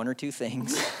usually 1 or 2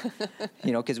 things,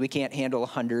 you know, because we can't handle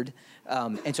 100.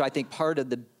 And so I think part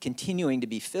of the continuing to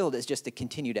be filled is just to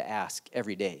continue to ask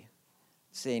every day,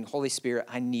 saying, Holy Spirit,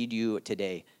 I need you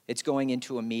today. It's going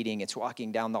into a meeting. It's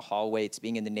walking down the hallway. It's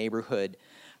being in the neighborhood.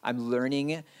 I'm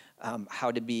learning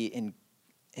how to be in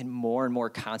in more and more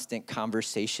constant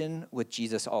conversation with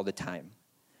Jesus all the time.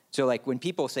 So like when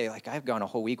people say like, I've gone a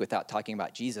whole week without talking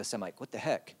about Jesus, I'm like, what the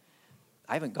heck?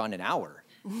 I haven't gone an hour.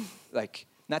 Like,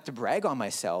 not to brag on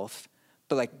myself,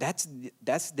 but like that's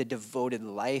the devoted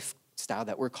lifestyle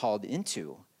that we're called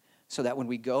into. So that when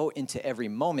we go into every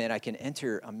moment, I can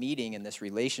enter a meeting in this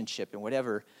relationship and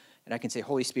whatever, and I can say,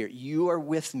 Holy Spirit, you are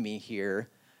with me here,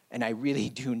 and I really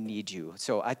do need you.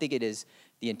 So I think it is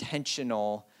the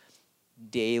intentional,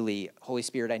 daily, Holy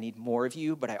Spirit, I need more of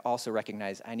you, but I also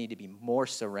recognize I need to be more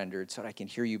surrendered so that I can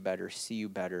hear you better, see you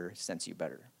better, sense you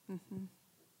better. Mm-hmm.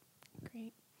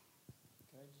 Great.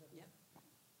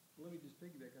 Let me just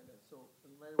piggyback on that. So,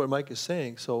 what Mike is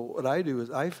saying. So, what I do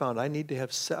is I found I need to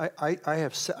have I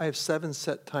have 7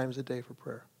 set times a day for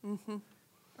prayer. Mm-hmm.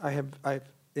 I've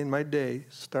in my day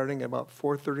starting about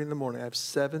 4:30 in the morning. I have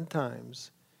 7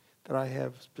 times that I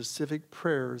have specific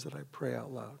prayers that I pray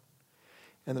out loud,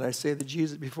 and then I say the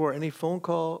Jesus before any phone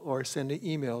call or sending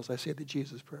emails. I say the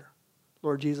Jesus prayer.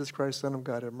 Lord Jesus Christ, Son of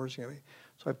God, have mercy on me.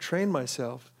 So I've trained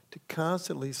myself to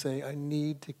constantly say I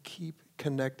need to keep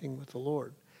connecting with the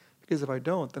Lord. Because if I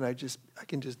don't, then I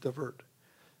can just divert.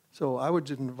 So I would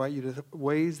just invite you to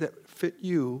ways that fit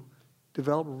you,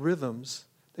 develop rhythms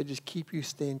that just keep you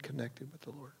staying connected with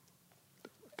the Lord.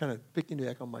 Kind of picking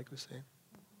back on Mike was saying.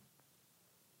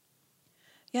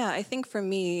 Yeah, I think for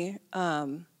me, a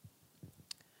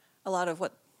lot of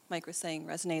what Mike was saying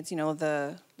resonates. You know,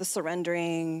 the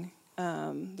surrendering,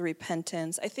 the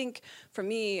repentance. I think for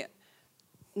me,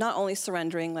 not only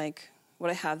surrendering like what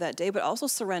I have that day, but also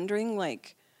surrendering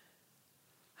like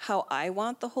how I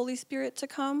want the Holy Spirit to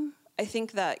come. I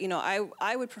think that, you know,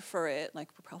 I would prefer it, like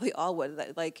we probably all would,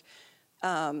 that like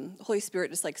the Holy Spirit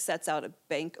just like sets out a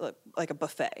bank, like a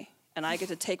buffet, and I get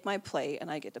to take my plate and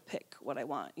I get to pick what I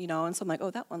want, you know? And so I'm like, oh,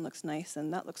 that one looks nice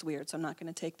and that looks weird, so I'm not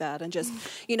gonna take that. And just,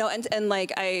 you know, and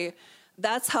like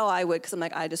that's how I would, because I'm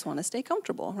like, I just wanna stay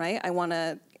comfortable, right? I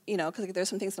wanna, you know, because there's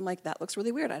some things I'm like, that looks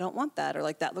really weird, I don't want that, or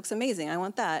like, that looks amazing, I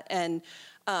want that. And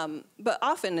but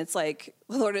often it's like,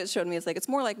 the Lord has showed me, it's like, it's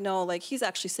more like, no, like he's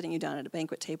actually sitting you down at a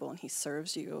banquet table and he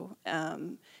serves you.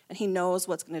 And he knows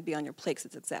what's going to be on your plate because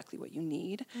it's exactly what you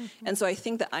need. Mm-hmm. And so I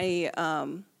think that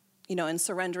you know, in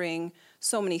surrendering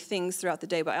so many things throughout the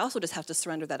day, but I also just have to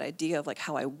surrender that idea of like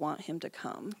how I want him to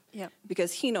come. Yeah.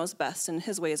 Because he knows best and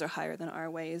his ways are higher than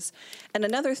our ways. And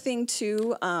another thing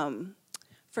too,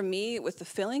 for me with the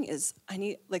filling is I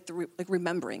need like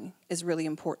remembering is really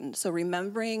important. So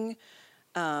remembering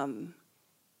the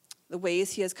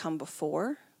ways he has come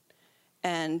before,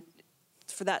 and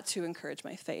for that to encourage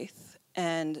my faith.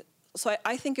 And so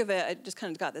I think of it, I just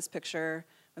kind of got this picture,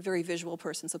 I'm a very visual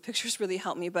person, so pictures really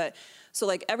help me. But so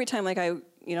like every time like I,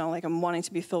 you know, like I'm wanting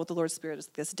to be filled with the Lord's Spirit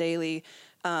this daily,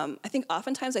 I think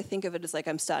oftentimes I think of it as like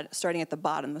I'm starting at the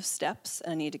bottom of steps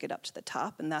and I need to get up to the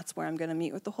top, and that's where I'm going to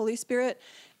meet with the Holy Spirit.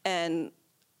 And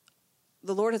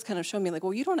the Lord has kind of shown me like,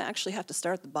 well, you don't actually have to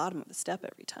start at the bottom of the step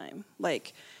every time.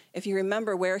 Like if you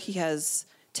remember where he has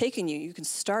taken you, you can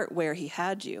start where he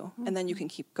had you, and then you can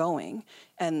keep going.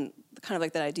 And kind of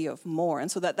like that idea of more. And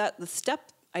so that the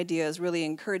step idea is really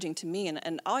encouraging to me.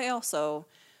 And I also,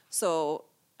 so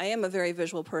I am a very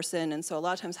visual person, and so a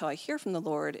lot of times how I hear from the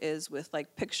Lord is with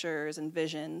like pictures and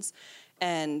visions.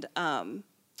 And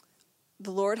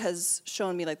the Lord has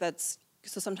shown me like that's,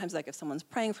 so sometimes like if someone's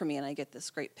praying for me and I get this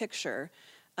great picture,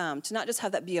 to not just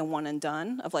have that be a one and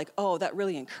done of like, oh, that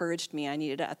really encouraged me, I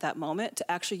needed it at that moment,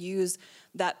 to actually use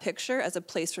that picture as a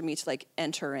place for me to like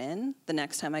enter in the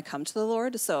next time I come to the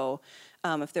Lord. So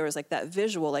if there was like that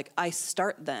visual, like I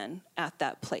start then at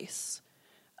that place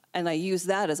and I use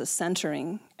that as a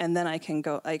centering, and then I can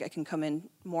go, I can come in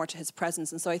more to his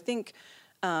presence. And so I think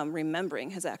remembering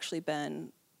has actually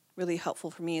been really helpful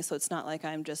for me. So it's not like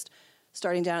I'm just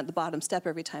starting down at the bottom step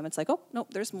every time. It's like, oh, nope,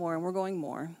 there's more, and we're going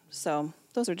more. So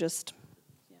those are just,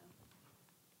 yeah.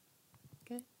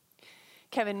 Good.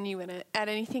 Kevin, you want to add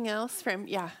anything else from,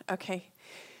 yeah, okay.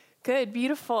 Good,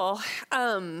 beautiful.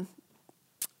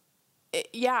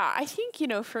 Yeah, I think, you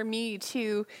know, for me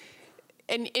too,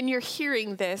 and you're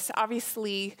hearing this,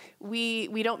 obviously we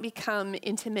don't become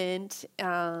intimate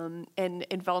and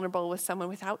vulnerable with someone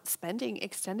without spending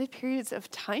extended periods of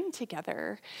time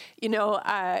together. You know,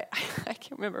 I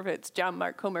can't remember if it's John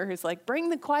Mark Comer who's like, bring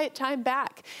the quiet time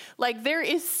back. Like there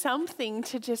is something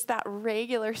to just that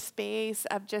regular space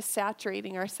of just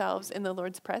saturating ourselves in the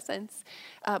Lord's presence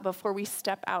before we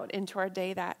step out into our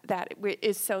day that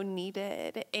is so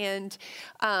needed. And,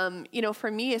 you know,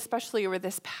 for me, especially over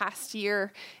this past year,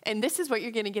 prayer. And this is what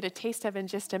you're going to get a taste of in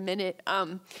just a minute.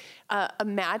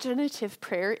 Imaginative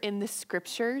prayer in the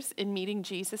scriptures, in meeting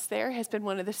Jesus there, has been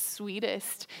one of the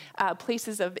sweetest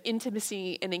places of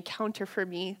intimacy and encounter for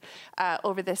me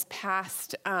over this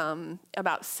past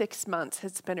about 6 months.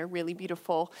 It's been a really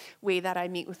beautiful way that I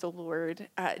meet with the Lord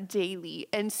daily.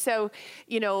 And so,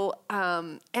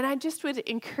 and I just would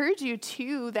encourage you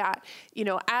too that,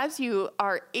 as you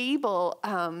are able,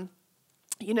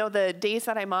 the days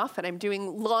that I'm off and I'm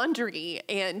doing laundry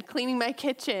and cleaning my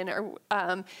kitchen, or,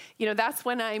 that's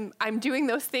when I'm doing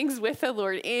those things with the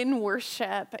Lord in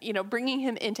worship, bringing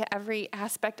him into every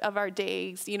aspect of our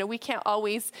days. We can't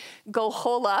always go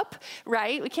hole up,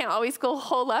 right? We can't always go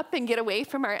hole up and get away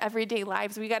from our everyday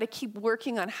lives. We got to keep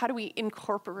working on how do we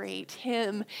incorporate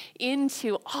him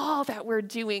into all that we're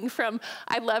doing.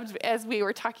 I loved, as we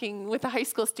were talking with the high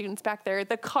school students back there,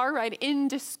 the car ride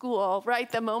into school, right?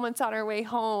 The moments on our way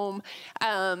home,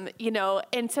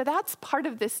 and so that's part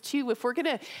of this too. If we're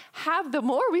going to have the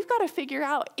more, we've got to figure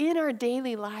out in our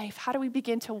daily life, how do we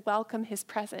begin to welcome his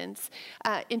presence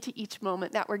into each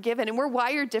moment that we're given? And we're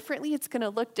wired differently. It's going to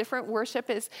look different. Worship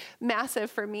is massive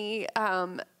for me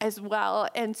as well.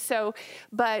 And so,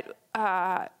 but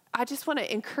I just want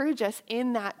to encourage us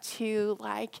in that too,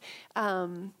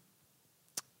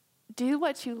 do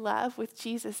what you love with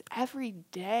Jesus every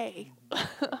day.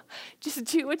 Just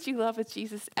do what you love with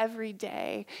Jesus every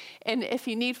day. And if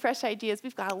you need fresh ideas,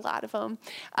 we've got a lot of them.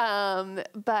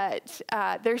 But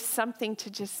there's something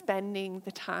to just spending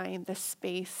the time, the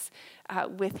space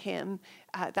with him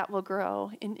that will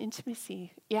grow in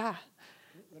intimacy. Yeah.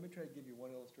 Let me try to give you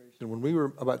one illustration. When we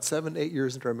were about 7, 8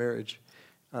 years into our marriage,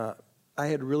 I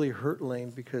had really hurt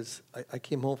Lane because I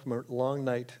came home from a long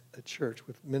night at church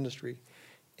with ministry.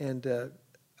 And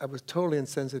I was totally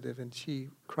insensitive, and she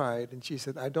cried, and she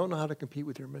said, "I don't know how to compete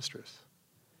with your mistress."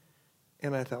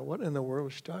 And I thought, what in the world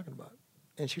was she talking about?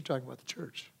 And she was talking about the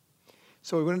church.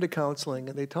 So we went into counseling,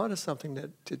 and they taught us something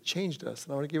that changed us.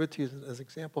 And I want to give it to you as an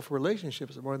example for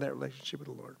relationships, more than that relationship with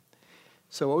the Lord.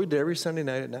 So what we did every Sunday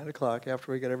night at 9 o'clock,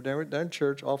 after we got everyone done at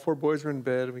church, all 4 boys were in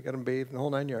bed, and we got them bathed in the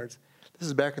whole 9 yards. This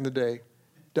is back in the day.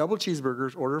 Double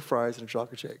cheeseburgers, order of fries, and a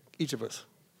chocolate shake, each of us.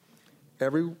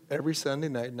 Every Sunday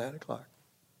night, 9 o'clock.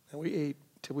 And we ate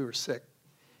till we were sick.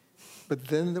 But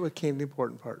then came the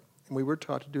important part. And we were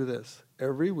taught to do this.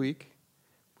 Every week,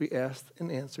 we asked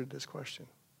and answered this question.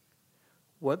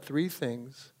 What 3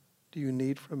 things do you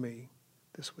need from me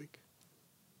this week?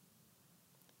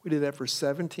 We did that for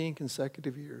 17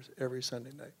 consecutive years, every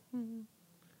Sunday night. Mm-hmm.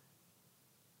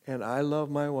 And I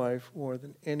love my wife more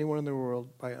than anyone in the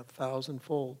world by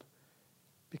 1,000-fold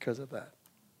because of that.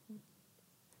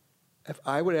 If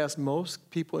I would ask most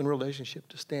people in relationship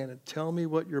to stand and tell me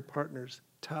what your partner's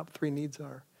top 3 needs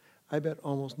are, I bet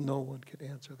almost no one could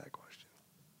answer that question.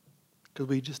 Because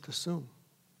we just assume.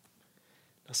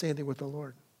 Now, same thing with the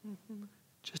Lord. Mm-hmm.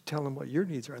 Just tell him what your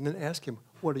needs are, and then ask him,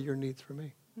 what are your needs for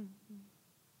me? Mm-hmm.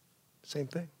 Same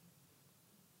thing.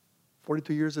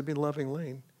 42 years of being loving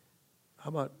Lane. How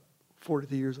about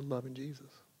 42 years of loving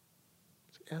Jesus?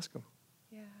 So ask him.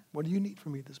 Yeah. What do you need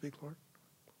from me this week, Lord?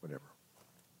 Whatever.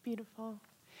 Beautiful.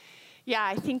 Yeah,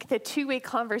 I think the two-way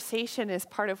conversation is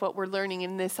part of what we're learning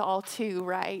in this all too,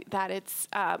 right? That it's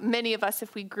many of us,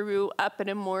 if we grew up in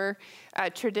a more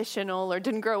traditional or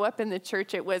didn't grow up in the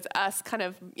church, it was us kind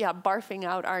of barfing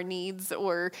out our needs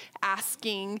or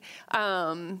asking.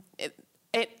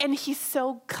 And he's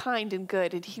so kind and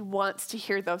good, and he wants to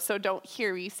hear those, so don't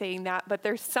hear me saying that. But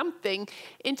there's something,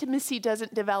 intimacy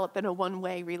doesn't develop in a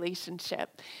one-way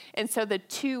relationship. And so the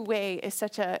two-way is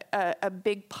such a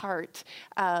big part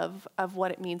of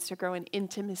what it means to grow in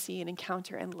intimacy and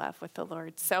encounter and love with the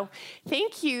Lord. So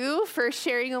thank you for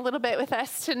sharing a little bit with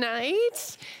us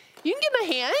tonight. You can give him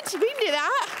a hand. We can do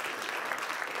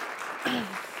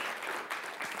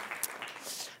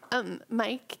that.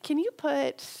 Mike, can you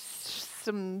put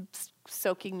some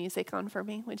soaking music on for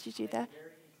me? Would you do that?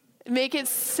 Make it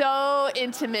so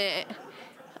intimate.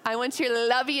 I want your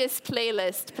loveliest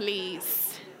playlist,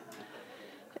 please.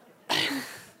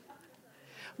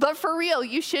 But for real,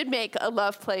 you should make a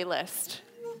love playlist.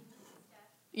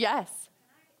 Yes.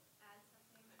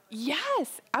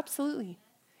 Yes, absolutely.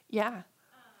 Yeah.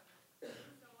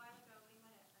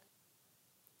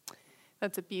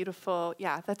 That's a beautiful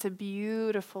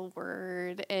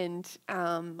word. And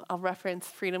I'll reference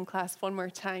Freedom Class one more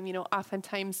time.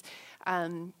 Oftentimes,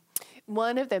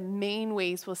 one of the main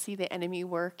ways we'll see the enemy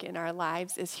work in our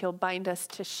lives is he'll bind us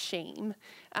to shame,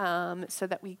 so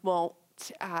that we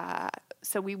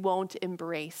won't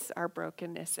embrace our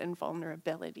brokenness and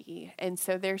vulnerability. And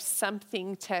so there's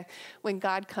something to when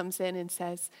God comes in and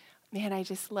says, man, I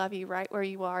just love you right where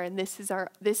you are. And this is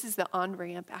the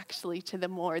on-ramp actually to the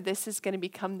more. This is going to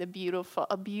become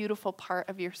a beautiful part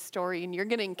of your story. And you're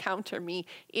going to encounter me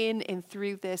in and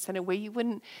through this in a way you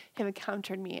wouldn't have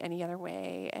encountered me any other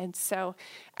way. And so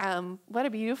what a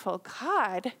beautiful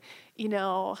God,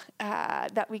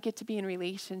 that we get to be in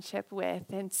relationship with.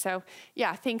 And so,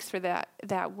 yeah, thanks for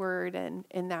that word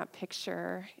and that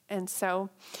picture. And so,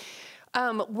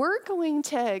 we're going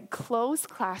to close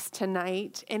class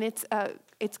tonight, and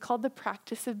it's called The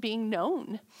Practice of Being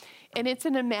Known. And it's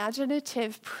an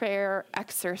imaginative prayer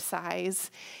exercise.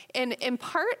 And in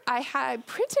part, I had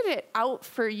printed it out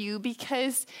for you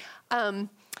because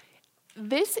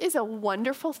this is a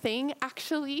wonderful thing,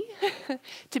 actually,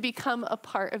 to become a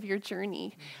part of your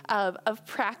journey of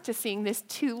practicing this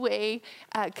two-way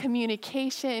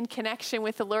communication, connection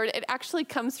with the Lord. It actually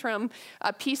comes from,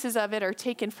 pieces of it are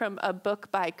taken from a book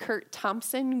by Kurt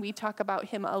Thompson. We talk about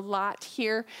him a lot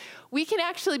here. We can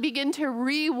actually begin to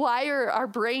rewire our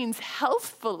brains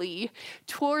healthfully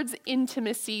towards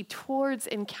intimacy, towards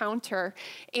encounter,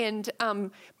 and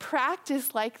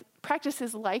practices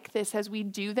like this, as we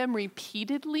do them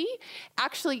repeatedly,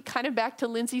 actually kind of back to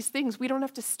Lindsay's things, we don't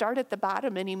have to start at the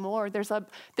bottom anymore.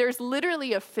 There's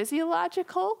literally a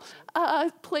physiological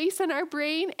place in our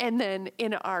brain, and then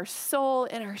in our soul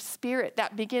and our spirit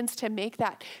that begins to make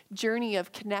that journey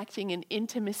of connecting and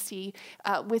intimacy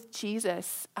with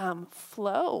Jesus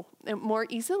flow more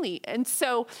easily. And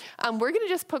so we're going to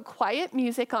just put quiet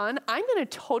music on. I'm going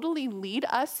to totally lead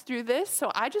us through this,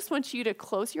 so I just want you to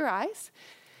close your eyes.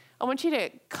 I want you to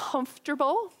get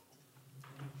comfortable.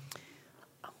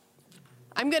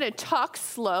 I'm going to talk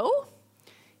slow,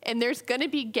 and there's going to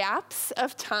be gaps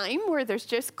of time where there's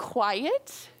just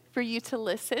quiet for you to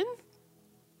listen.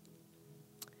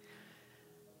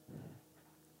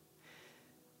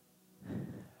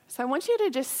 So I want you to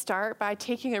just start by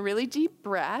taking a really deep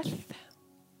breath.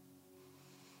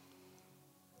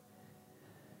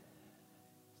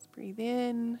 Just breathe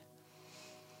in.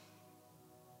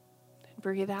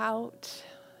 Breathe out.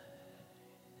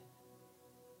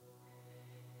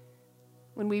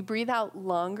 When we breathe out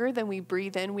longer than we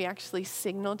breathe in, we actually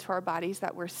signal to our bodies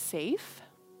that we're safe.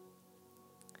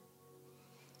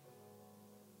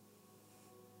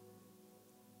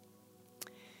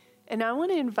 And I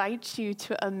want to invite you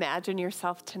to imagine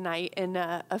yourself tonight in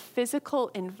a physical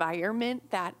environment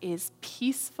that is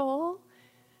peaceful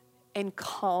and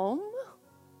calm.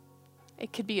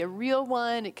 It could be a real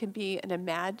one. It could be an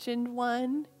imagined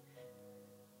one.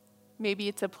 Maybe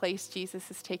it's a place Jesus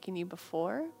has taken you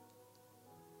before.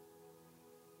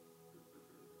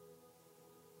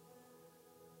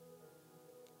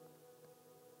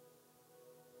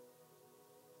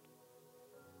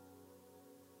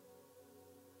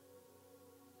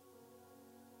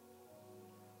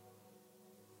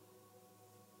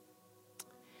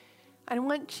 I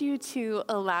want you to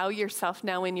allow yourself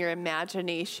now in your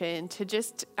imagination to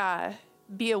just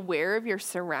be aware of your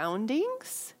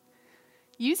surroundings.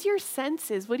 Use your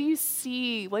senses. What do you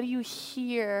see? What do you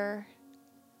hear?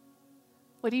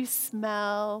 What do you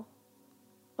smell?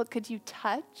 What could you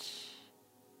touch?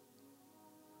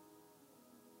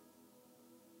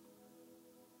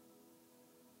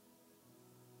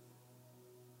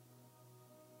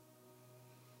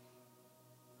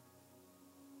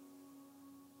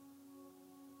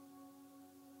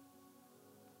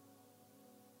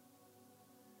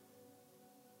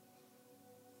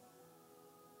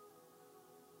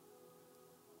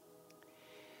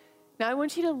 Now I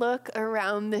want you to look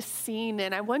around this scene,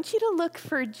 and I want you to look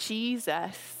for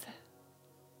Jesus.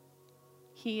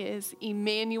 He is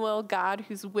Emmanuel, God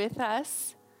who's with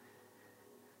us.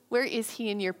 Where is he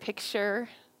in your picture?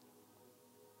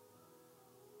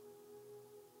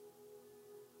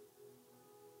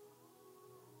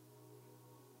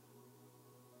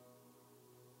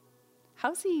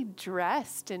 How's he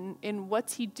dressed, and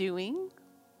what's he doing?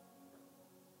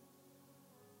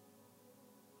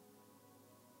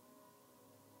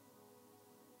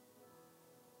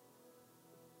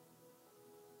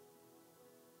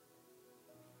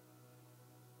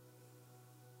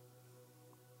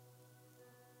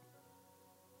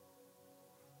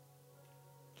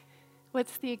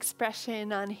 What's the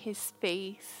expression on his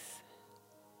face?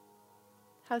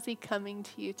 How's he coming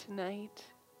to you tonight?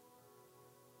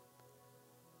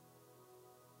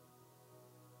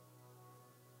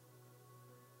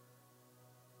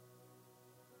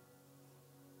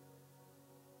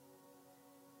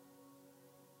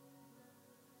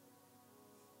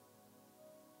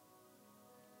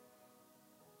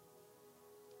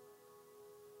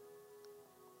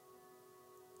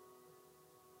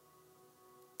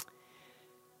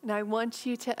 And And I want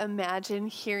you to imagine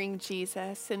hearing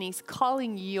Jesus, and he's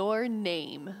calling your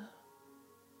name.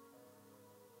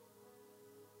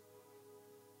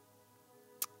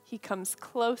 He comes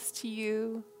close to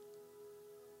you.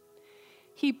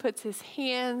 He puts his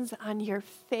hands on your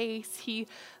face. He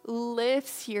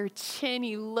lifts your chin.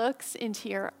 He looks into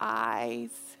your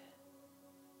eyes.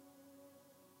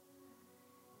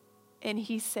 And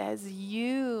he says,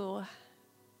 "You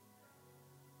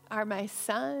are my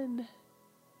son.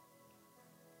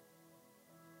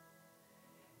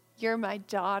 You're my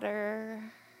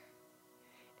daughter.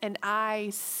 And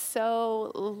I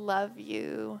so love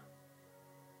you.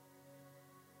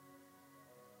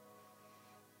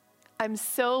 I'm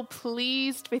so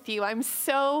pleased with you. I'm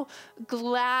so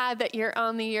glad that you're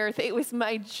on the earth. It was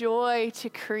my joy to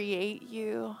create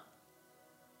you."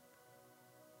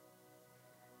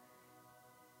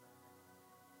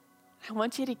 I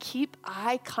want you to keep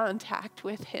eye contact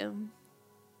with him.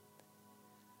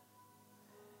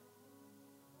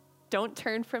 Don't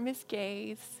turn from his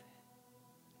gaze.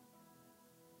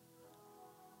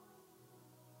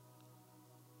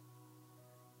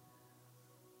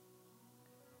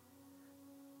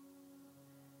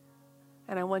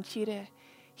 And I want you to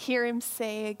hear him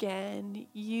say again,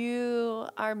 "You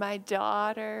are my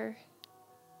daughter.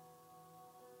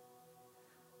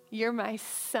 You're my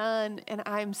son, and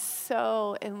I'm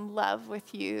so in love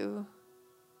with you.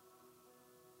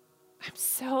 I'm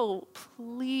so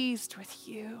pleased with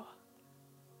you.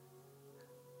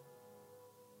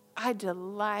 I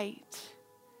delight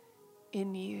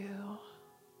in you."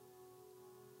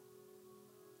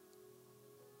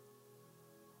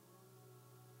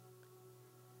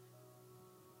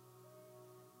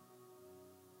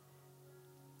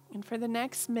 And for the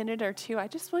next minute or two, I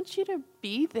just want you to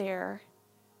be there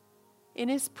in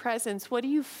his presence. What do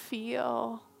you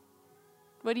feel?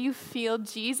 What do you feel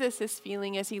Jesus is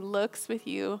feeling as he looks at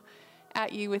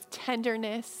you with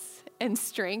tenderness and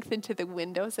strength into the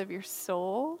windows of your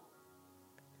soul?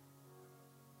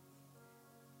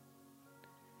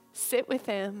 Sit with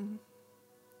him.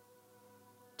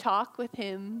 Talk with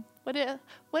him.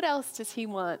 What else does he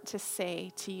want to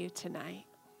say to you tonight?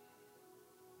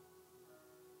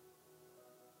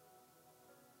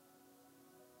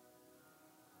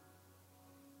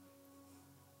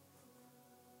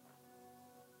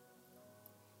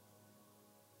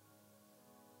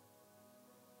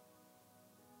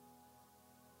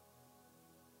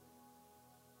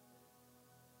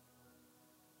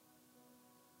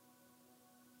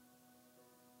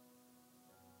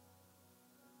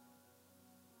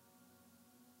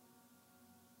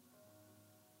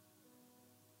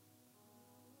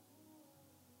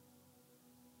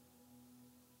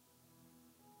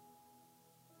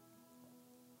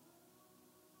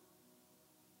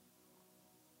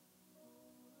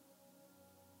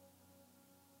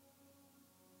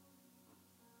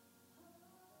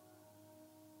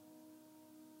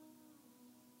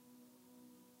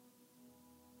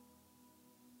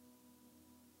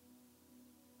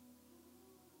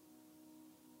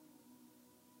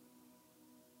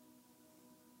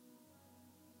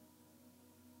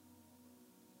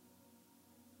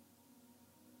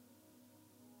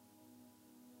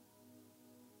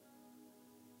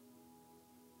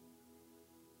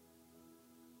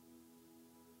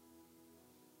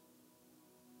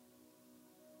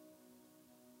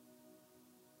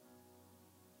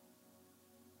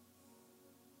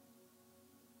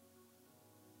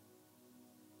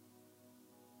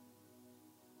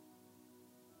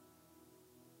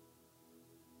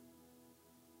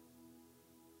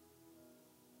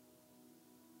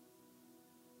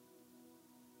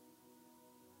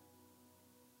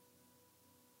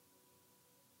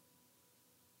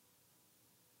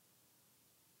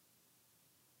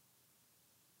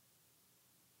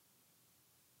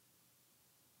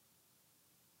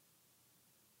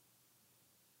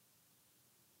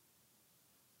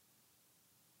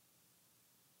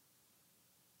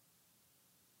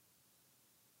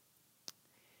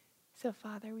 So,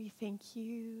 Father, we thank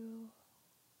you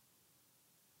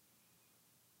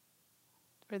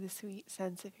for the sweet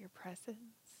sense of your presence.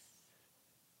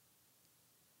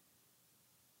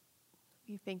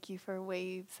 We thank you for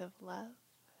waves of love,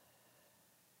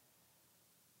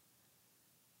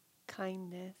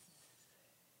 kindness,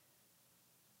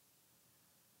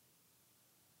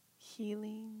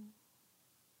 healing.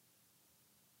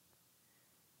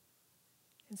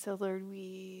 And so, Lord,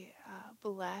 we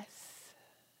bless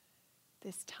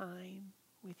this time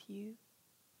with you.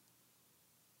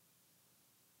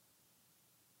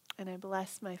 And I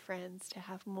bless my friends to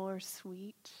have more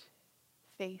sweet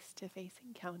face-to-face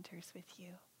encounters with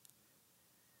you.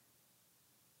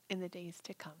 in the days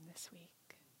to come this week.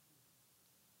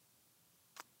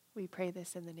 We pray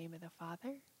this in the name of the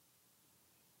Father,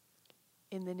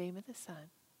 in the name of the Son,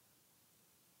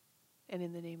 and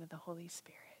in the name of the Holy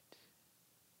Spirit.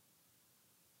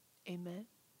 Amen.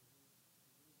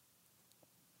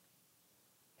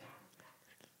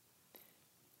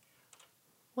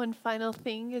 One final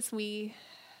thing as we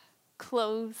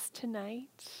close tonight.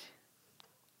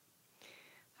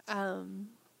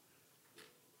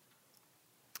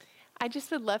 I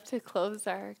just would love to close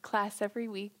our class every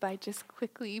week by just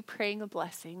quickly praying a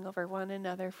blessing over one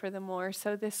another for the more.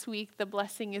 So this week, the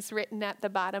blessing is written at the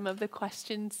bottom of the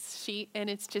questions sheet, and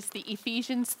it's just the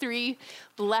Ephesians 3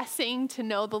 blessing to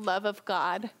know the love of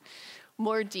God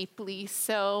more deeply.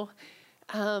 So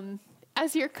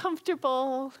as you're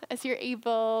comfortable, as you're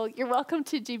able, you're welcome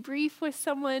to debrief with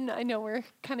someone. I know we're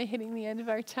kind of hitting the end of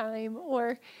our time.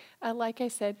 Or, like I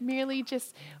said, merely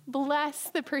just bless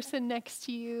the person next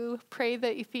to you, pray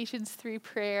the Ephesians 3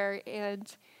 prayer,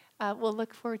 and we'll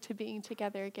look forward to being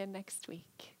together again next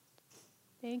week.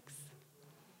 Thanks.